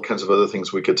all kinds of other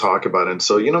things we could talk about. And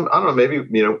so, I don't know, maybe,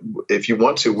 if you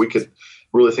want to, we could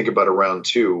really think about a round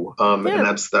two. And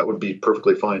that would be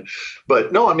perfectly fine.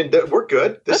 But no, we're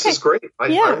good. This is great. I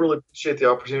really appreciate the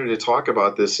opportunity to talk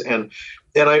about this. And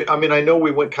I know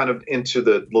we went kind of into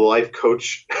the life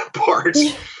coach part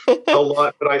a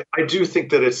lot, but I do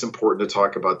think that it's important to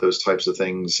talk about those types of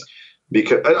things,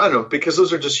 because I don't know, because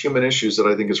those are just human issues that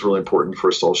I think is really important for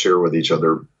us to all share with each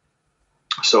other.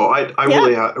 So I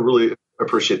really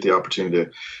appreciate the opportunity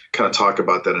to kind of talk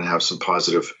about that and have some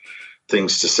positive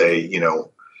things to say,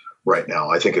 right now.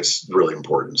 I think it's really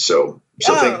important. So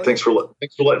thanks for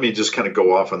letting me just kind of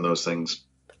go off on those things.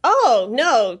 Oh,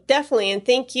 no, definitely. And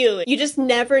thank you. You just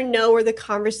never know where the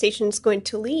conversation is going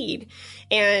to lead.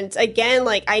 And again,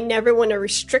 I never want to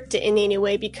restrict it in any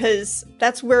way, because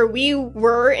that's where we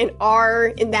were and are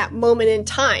in that moment in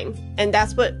time. And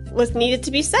that's what was needed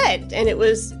to be said. And it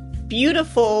was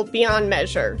beautiful beyond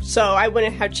measure. So I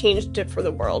wouldn't have changed it for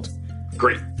the world.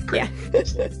 Great. Yeah.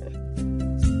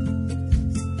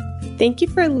 Thank you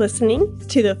for listening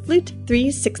to the Flute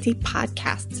 360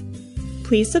 podcast.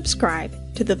 Please subscribe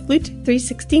to the Flute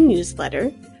 360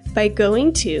 newsletter by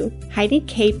going to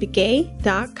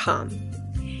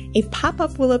HeidiKBegay.com. A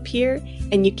pop-up will appear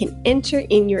and you can enter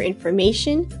in your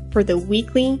information for the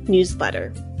weekly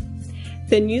newsletter.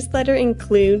 The newsletter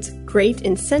includes great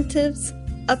incentives,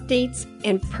 updates,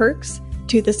 and perks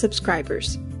to the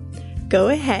subscribers. Go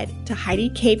ahead to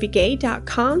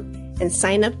HeidiKBegay.com and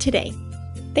sign up today.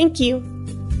 Thank you.